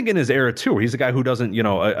 And I think in his era, too, where he's a guy who doesn't,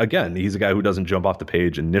 again, he's a guy who doesn't jump off the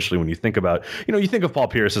page initially when you think about, you think of Paul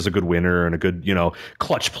Pierce as a good winner and a good,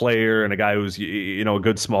 clutch player and a guy who's, a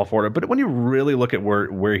good small forward. But when you really look at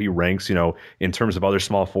where he ranks, in terms of other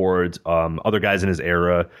small forwards, other guys in his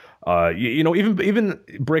era, even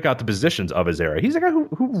break out the positions of his era. He's a guy who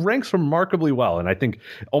ranks remarkably well, and I think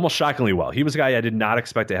almost shockingly well. He was a guy I did not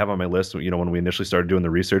expect to have on my list, when we initially started doing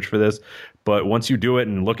the research for this. But once you do it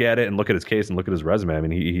and look at it and look at his case and look at his resume, I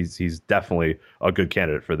mean, he's definitely a good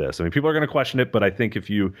candidate for this. I mean, people are going to question it, but I think if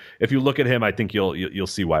you look at him, I think you'll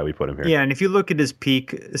see why we put him here. Yeah, and if you look at his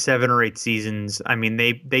peak 7 or 8 seasons, I mean,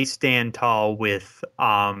 they stand tall with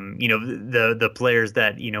the players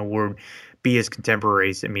that were be his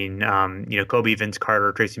contemporaries. I mean, Kobe, Vince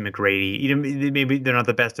Carter, Tracy McGrady. Maybe they're not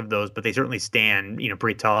the best of those, but they certainly stand,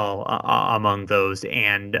 pretty tall among those.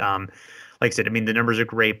 And like I said, I mean, the numbers are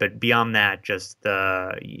great, but beyond that, just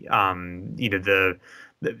the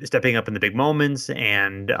stepping up in the big moments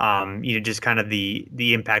and just kind of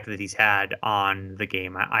the impact that he's had on the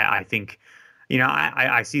game. I think.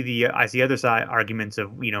 I see other side arguments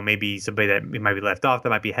of maybe somebody that might be left off that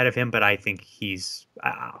might be ahead of him, but I think he's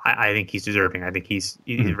deserving. I think he's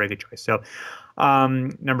a very good choice. So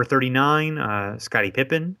number 39, Scottie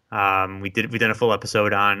Pippen. We've done a full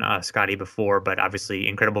episode on Scottie before, but obviously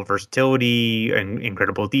incredible versatility and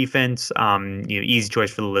incredible defense. Easy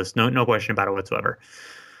choice for the list, no question about it whatsoever.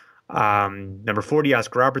 Number 40,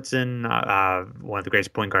 Oscar Robertson, one of the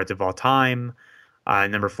greatest point guards of all time.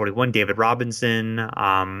 Number 41, David Robinson,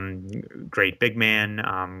 great big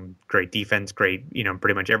man, great defense, great,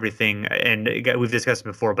 pretty much everything. And we've discussed it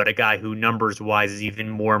before, but a guy who numbers wise is even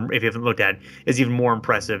more, if you haven't looked at, is even more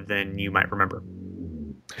impressive than you might remember.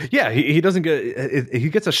 Yeah, he doesn't he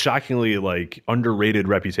gets a shockingly underrated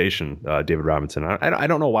reputation, David Robinson. I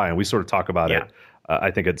don't know why, and we sort of talk about it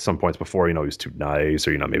I think at some points before, he was too nice,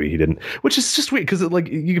 or maybe he didn't, which is just weird because like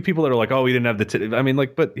you get people that are like, oh, he didn't have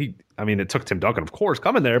it took Tim Duncan, of course,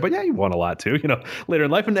 coming there, but yeah, he won a lot too, later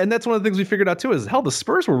in life, and that's one of the things we figured out too is hell, the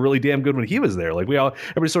Spurs were really damn good when he was there. Like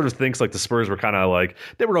everybody sort of thinks like the Spurs were kind of like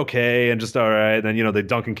they were okay and just all right, and then the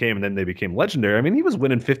Duncan came and then they became legendary. I mean, he was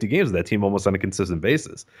winning 50 games with that team almost on a consistent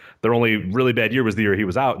basis. Their only really bad year was the year he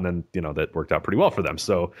was out, and then that worked out pretty well for them.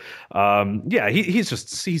 So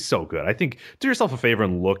he's so good. I think do yourself a favor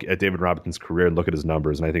and look at David Robinson's career and look at his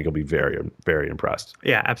numbers, and I think you'll be very, very impressed.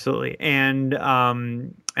 Yeah, absolutely. And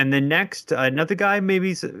then next, another guy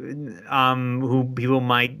maybe who people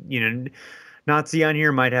might not see on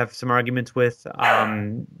here, might have some arguments with,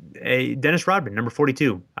 Dennis Rodman, number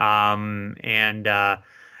 42.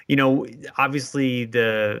 Obviously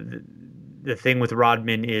the thing with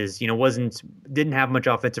Rodman is, didn't have much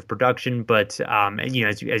offensive production, but as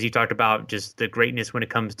you talked about, just the greatness when it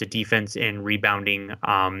comes to defense and rebounding,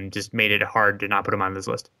 just made it hard to not put him on this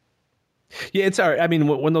list. Yeah, it's all right. I mean,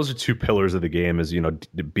 when those are two pillars of the game, is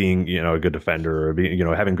being a good defender, or being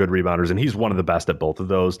having good rebounders, and he's one of the best at both of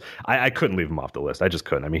those. I couldn't leave him off the list. I just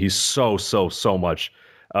couldn't. I mean, he's so much.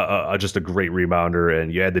 Just a great rebounder,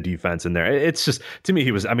 and you had the defense in there. It's just, to me,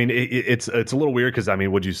 he was. I mean, it's a little weird because I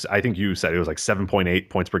mean, I think you said it was like 7.8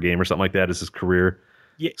 points per game or something like that is his career.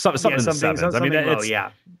 Yeah, something in the sevens. I mean,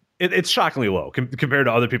 it's shockingly low compared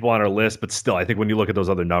to other people on our list, but still, I think when you look at those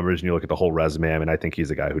other numbers and you look at the whole resume, I mean, I think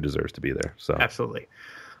he's a guy who deserves to be there. So absolutely.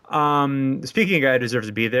 Speaking of a guy who deserves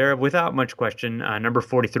to be there, without much question, number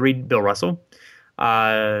 43, Bill Russell.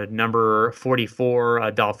 Number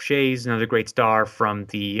 44, Dolph Schayes, another great star from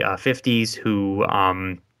the 50s who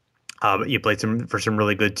you played for some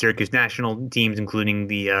really good Syracuse national teams, including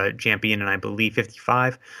the champion and I believe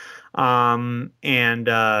 55. Number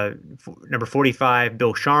 45,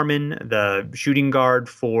 Bill Sharman, the shooting guard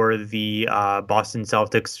for the Boston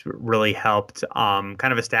Celtics, really helped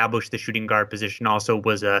kind of establish the shooting guard position. Also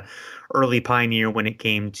was a early pioneer when it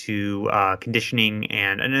came to conditioning,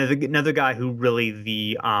 and another guy who really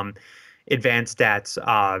the advanced stats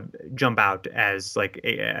jump out as like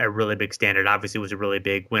a really big standard. Obviously was a really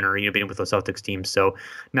big winner, being with the Celtics team. So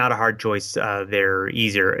not a hard choice there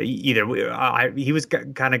either. He was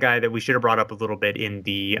kind of guy that we should have brought up a little bit in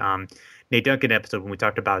the Nate Duncan episode when we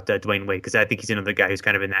talked about Dwayne Wade, because I think he's another guy who's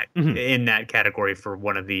kind of in that in that category for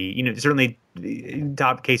one of the certainly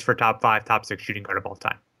top 5, top 6 shooting guard of all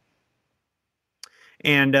time.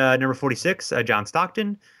 And number 46, John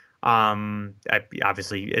Stockton.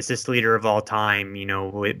 Obviously assist leader of all time,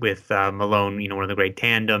 with Malone, one of the great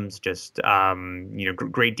tandems, just,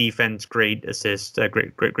 great defense, great assist,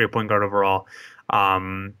 great point guard overall.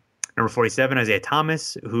 Number 47, Isaiah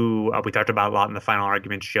Thomas, who we talked about a lot in the Final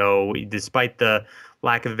Argument show, despite the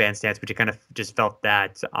lack of advanced stats, but you kind of just felt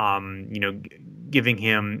that, giving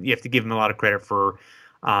him, you have to give him a lot of credit for,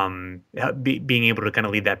 being able to kind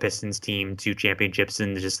of lead that Pistons team to championships,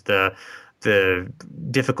 and just the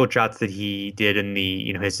difficult shots that he did in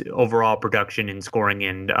the his overall production in scoring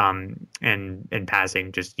and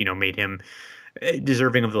passing just made him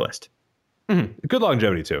deserving of the list. Good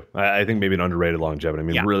longevity too. I think maybe an underrated longevity. I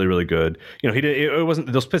mean, really, really good. He did. It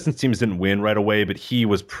wasn't, those Pistons teams didn't win right away, but he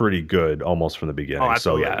was pretty good almost from the beginning. Oh,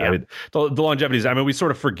 absolutely. So I mean, the longevities. I mean, we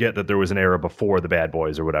sort of forget that there was an era before the Bad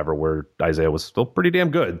Boys or whatever where Isaiah was still pretty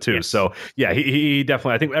damn good too. Yes. So yeah, he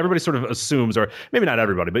definitely. I think everybody sort of assumes, or maybe not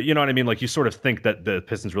everybody, but you know what I mean. Like you sort of think that the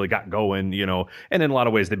Pistons really got going, and in a lot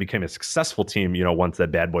of ways they became a successful team, once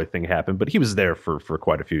that Bad Boy thing happened. But he was there for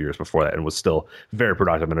quite a few years before that and was still very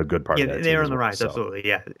productive and a good part of that team. They were on the rise. So. Absolutely,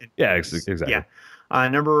 yeah. Yeah, exactly. Yeah.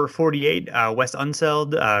 Number 48, Wes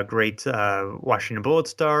Unseld, great Washington Bullets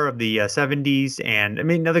star of the 70s. And I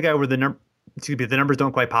mean, another guy where the numbers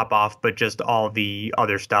don't quite pop off, but just all the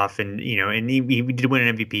other stuff. And, and he did win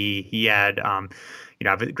an MVP. He had, a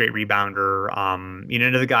great rebounder.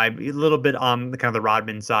 Another guy, a little bit on the kind of the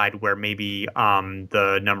Rodman side where maybe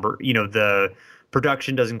the number, the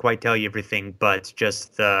production doesn't quite tell you everything, but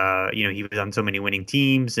just he was on so many winning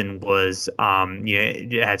teams and was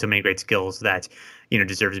had so many great skills that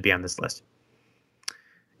deserves to be on this list.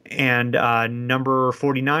 And number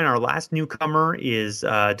 49, our last newcomer is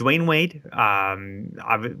Dwayne Wade,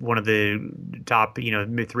 one of the top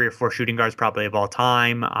 3 or 4 shooting guards probably of all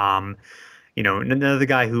time. Another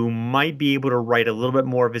guy who might be able to write a little bit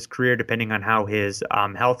more of his career depending on how his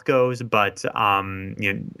health goes, but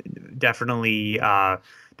definitely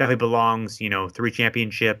belongs, 3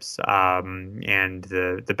 championships, and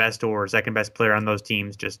the best or second best player on those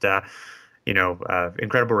teams. Just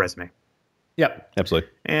incredible resume. Yep, absolutely.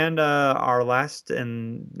 And our last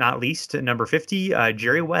and not least, number 50,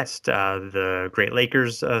 Jerry West, the great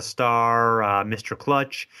Lakers star, Mr.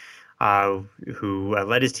 Clutch, who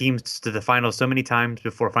led his teams to the finals so many times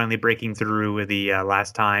before finally breaking through the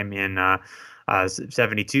last time in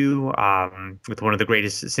 72 with one of the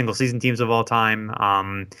greatest single season teams of all time.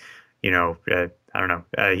 I don't know.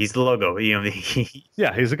 He's the logo.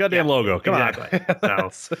 Yeah, he's a goddamn logo. Come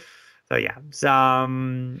on. So yeah,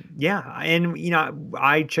 and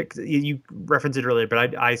I checked. You referenced it earlier,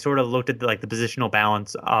 but I sort of looked at the positional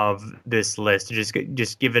balance of this list to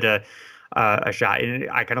just give it a shot. And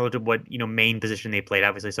I kind of looked at what main position they played.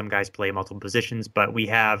 Obviously, some guys play multiple positions, but we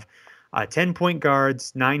have 10 point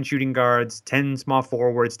guards, 9 shooting guards, 10 small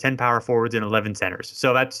forwards, 10 power forwards, and 11 centers.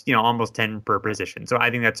 So that's almost 10 per position. So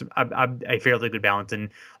I think that's a fairly good balance. And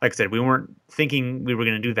like I said, we weren't thinking we were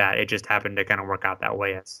going to do that. It just happened to kind of work out that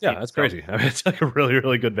way. That's crazy. I mean, it's like a really,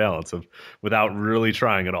 really good balance of without really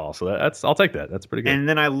trying at all. So I'll take that. That's pretty good. And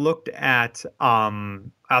then I looked at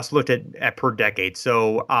I also looked at per decade.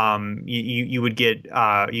 So you would get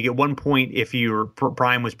 1 point if your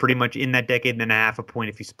prime was pretty much in that decade, and then half a point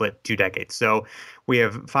if you split 2 decades. So we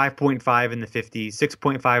have 5.5 in the 50s,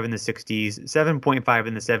 6.5 in the 60s, 7.5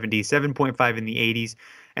 in the 70s, 7.5 in the 80s,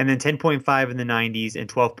 and then 10.5 in the 90s and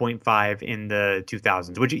 12.5 in the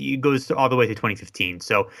 2000s, which goes all the way to 2015.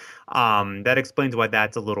 So that explains why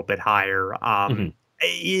that's a little bit higher.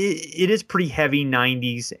 It is pretty heavy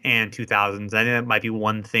 90s and 2000s. I think that might be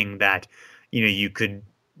one thing that, you could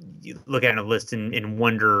look at a list and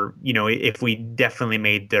wonder, if we definitely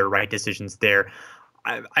made the right decisions there.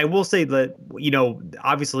 I will say that,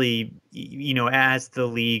 obviously, as the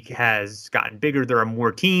league has gotten bigger, there are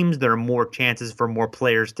more teams, there are more chances for more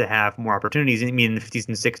players to have more opportunities. I mean, in the 50s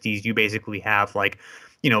and 60s, you basically have a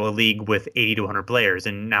league with 80 to 100 players.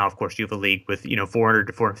 And now, of course, you have a league with, 400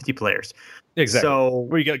 to 450 players. Exactly. So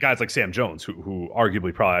where you get guys like Sam Jones, who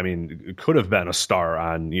arguably probably, could have been a star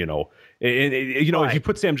on, if you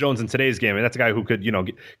put Sam Jones in today's game, and that's a guy who could,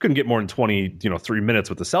 couldn't get more than 3 minutes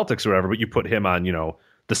with the Celtics or whatever, but you put him on,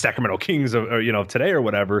 the Sacramento Kings of today or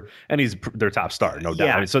whatever, and he's their top star, no doubt.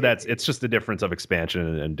 Yeah. I mean, so it's just the difference of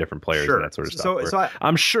expansion and different players and that sort of stuff. So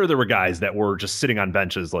I'm sure there were guys that were just sitting on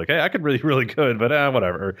benches like, hey, I could really good, but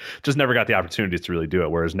whatever, or just never got the opportunities to really do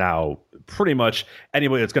it. Whereas now, pretty much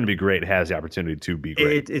anybody that's going to be great has the opportunity to be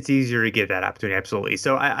great. It's easier to get that opportunity, absolutely.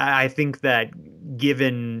 So I think that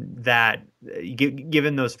given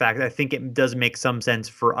those facts, I think it does make some sense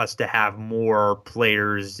for us to have more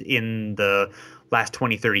players in the last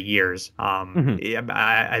 20, 30 years. I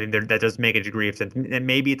think that does make a degree of sense. And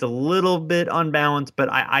maybe it's a little bit unbalanced,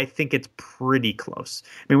 but I think it's pretty close.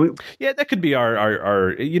 I mean, that could be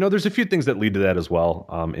our there's a few things that lead to that as well,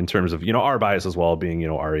 in terms of, our bias as well being,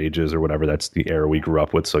 our ages or whatever. That's the era we grew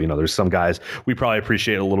up with. So, there's some guys we probably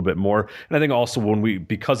appreciate a little bit more. And I think also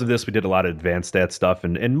because of this, we did a lot of advanced stats stuff,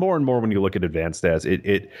 and more when you look at advanced stats,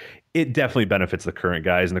 it definitely benefits the current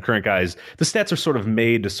guys. And the current guys, the stats are sort of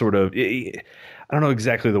made to sort of, I don't know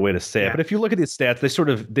exactly the way to say it, but if you look at these stats, they sort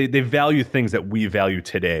of they value things that we value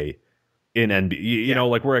today in NBA.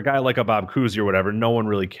 Like where a guy like a Bob Cousy or whatever, no one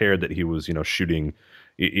really cared that he was shooting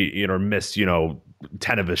or missed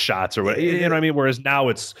 10 of his shots or whatever, what I mean? Whereas now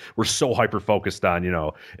we're so hyper focused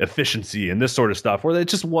on efficiency and this sort of stuff, where it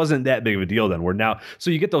just wasn't that big of a deal then.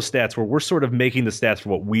 So you get those stats where we're sort of making the stats for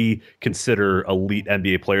what we consider elite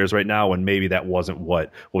NBA players right now, and maybe that wasn't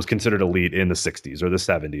what was considered elite in the 60s or the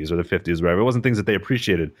 70s or the 50s, whatever. It wasn't things that they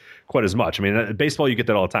appreciated quite as much. I mean, in baseball, you get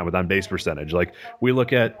that all the time with on base percentage. Like we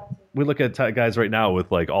look at guys right now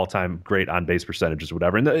with like all-time great on-base percentages or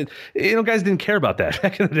whatever, and guys didn't care about that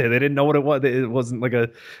back in the day. They didn't know what it was. It wasn't like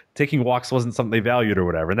taking walks wasn't something they valued or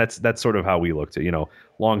whatever, and that's sort of how we looked at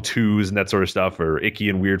long twos and that sort of stuff, or icky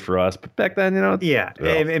and weird for us. But back then,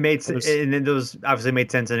 it made sense, and then those obviously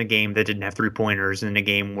made sense in a game that didn't have 3-pointers, and in a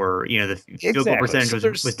game where the field goal percentage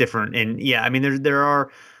was different. And I mean, there's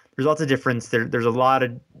lots of difference. There's a lot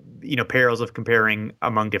of perils of comparing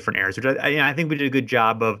among different eras, which I think we did a good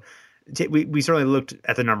job of. We certainly looked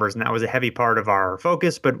at the numbers, and that was a heavy part of our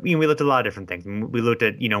focus. But we looked at a lot of different things. We looked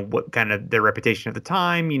at what kind of their reputation at the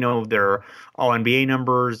time, their all NBA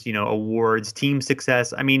numbers, awards, team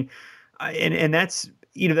success. I mean, and that's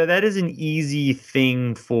that is an easy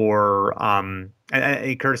thing for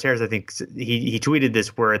Curtis Harris. I think he tweeted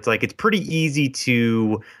this, where it's like it's pretty easy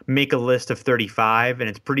to make a list of 35, and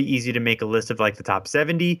it's pretty easy to make a list of like the top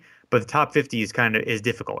 70. But the top 50 is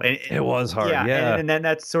difficult. And it was hard. Yeah. And then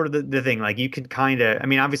that's sort of the thing. Like you could kind of, I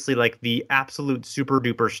mean, obviously like the absolute super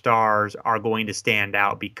duper stars are going to stand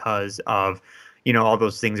out because of, all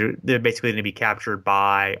those things they're basically going to be captured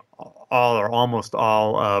by all or almost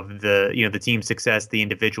all of the, the team success, the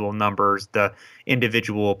individual numbers, the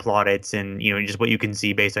individual plaudits, and, just what you can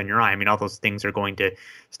see based on your eye. I mean, all those things are going to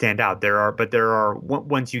stand out. There are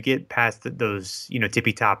once you get past those,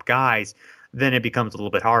 tippy top guys, then it becomes a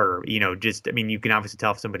little bit harder. You can obviously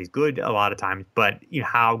tell if somebody's good a lot of times, but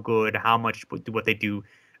how good, how much what they do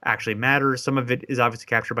actually matters. Some of it is obviously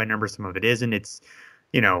captured by numbers, some of it isn't. It's,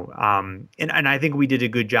 and I think we did a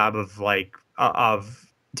good job of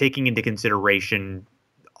taking into consideration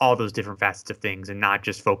all those different facets of things and not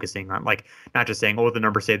just focusing on not just saying, the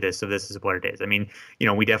numbers say this, so this is what it is. I mean,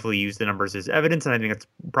 we definitely use the numbers as evidence, and I think that's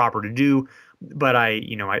proper to do. But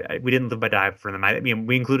we didn't live by die for them.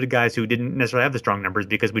 We included guys who didn't necessarily have the strong numbers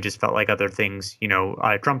because we just felt like other things,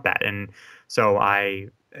 trumped that. And so I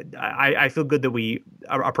feel good that we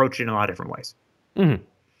approach it in a lot of different ways. Mm-hmm.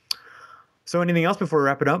 So anything else before we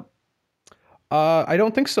wrap it up? I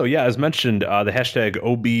don't think so. Yeah, as mentioned, the hashtag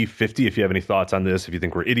OB50, if you have any thoughts on this, if you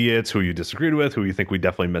think we're idiots, who you disagreed with, who you think we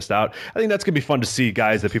definitely missed out. I think that's going to be fun to see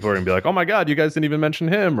guys that people are going to be like, oh my God, you guys didn't even mention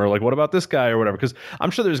him, or like, what about this guy or whatever? Because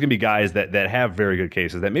I'm sure there's going to be guys that have very good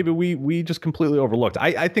cases that maybe we just completely overlooked.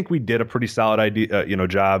 I think we did a pretty solid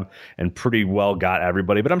job and pretty well got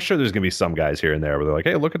everybody, but I'm sure there's going to be some guys here and there where they're like,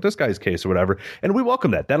 hey, look at this guy's case or whatever. And we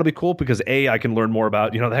welcome that. That'll be cool because I can learn more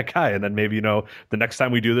about, that guy. And then maybe, the next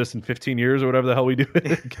time we do this in 15 years or whatever the hell we do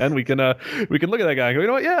it again, we can look at that guy and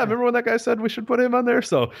go, yeah, remember when that guy said we should put him on there?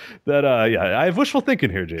 So that I have wishful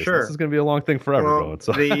thinking here, Jason. Sure. This is going to be a long thing forever going.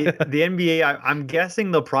 So the NBA, I'm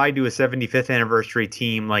guessing they'll probably do a 75th anniversary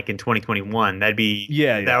team like in 2021. That'd be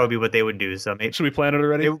that would be what they would do. So maybe, should we plan it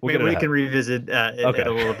already? Maybe we can revisit it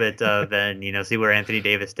a little bit then, see where Anthony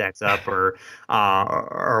Davis stacks up or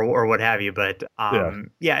what have you. But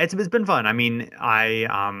it's been fun. I mean,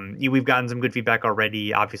 we've gotten some good feedback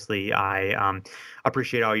already. Obviously, I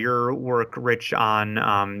appreciate all your work, Rich,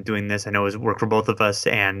 on doing this. I know it was work for both of us,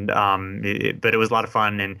 and but it was a lot of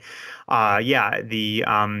fun. And the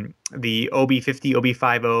OB50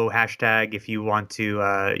 OB50 hashtag, if you want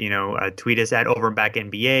to tweet us at Over and Back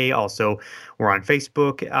NBA. Also, we're on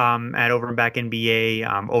Facebook at Over and Back NBA,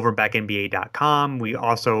 overandbacknba.com. We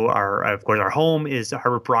also are, of course, our home is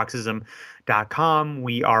HarvardParoxysm.com.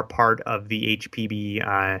 We are part of the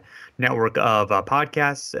HPB network of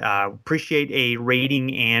podcasts. Appreciate a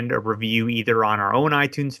rating and a review either on our own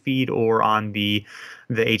iTunes feed or on the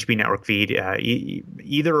HB network feed.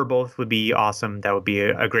 Either or both would be awesome. That would be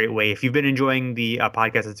a great way. If you've been enjoying the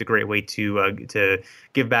podcast, it's a great way to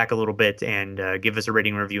give back a little bit and give us a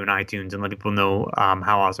rating and review on iTunes and let people know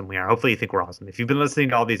how awesome we are. Hopefully you think we're awesome. If you've been listening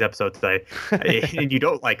to all these episodes today and you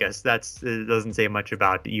don't like us, it doesn't say much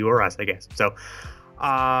about you or us, I guess. So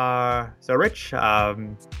Rich, I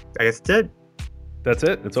guess that's it. That's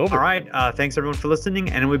it. It's over. All right. Thanks everyone for listening,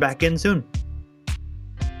 and we'll be back in soon.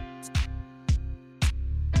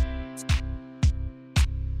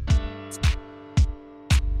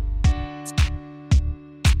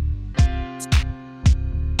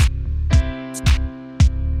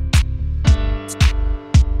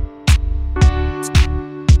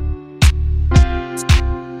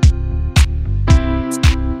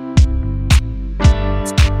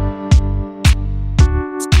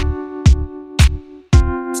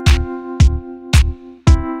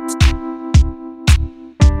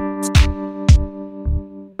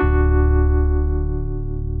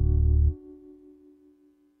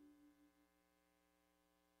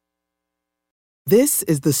 This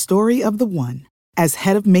is the story of the one. As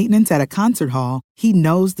head of maintenance at a concert hall, he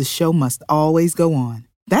knows the show must always go on.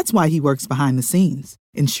 That's why he works behind the scenes,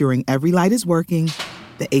 ensuring every light is working,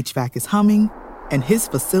 the HVAC is humming, and his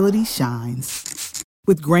facility shines.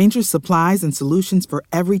 With Grainger's supplies and solutions for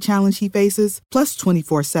every challenge he faces, plus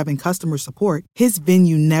 24/7 customer support, his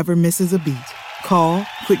venue never misses a beat. Call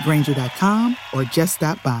quickgrainger.com or just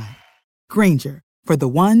stop by. Grainger, for the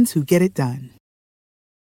ones who get it done.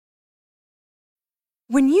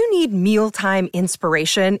 When you need mealtime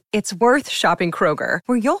inspiration, it's worth shopping Kroger,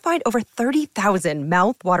 where you'll find over 30,000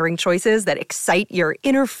 mouth-watering choices that excite your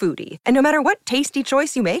inner foodie. And no matter what tasty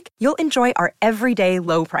choice you make, you'll enjoy our everyday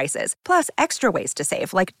low prices, plus extra ways to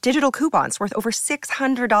save, like digital coupons worth over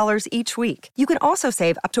 $600 each week. You can also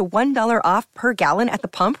save up to $1 off per gallon at the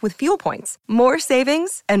pump with fuel points. More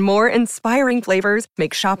savings and more inspiring flavors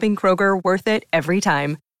make shopping Kroger worth it every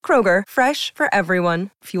time. Kroger, fresh for everyone.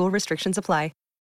 Fuel restrictions apply.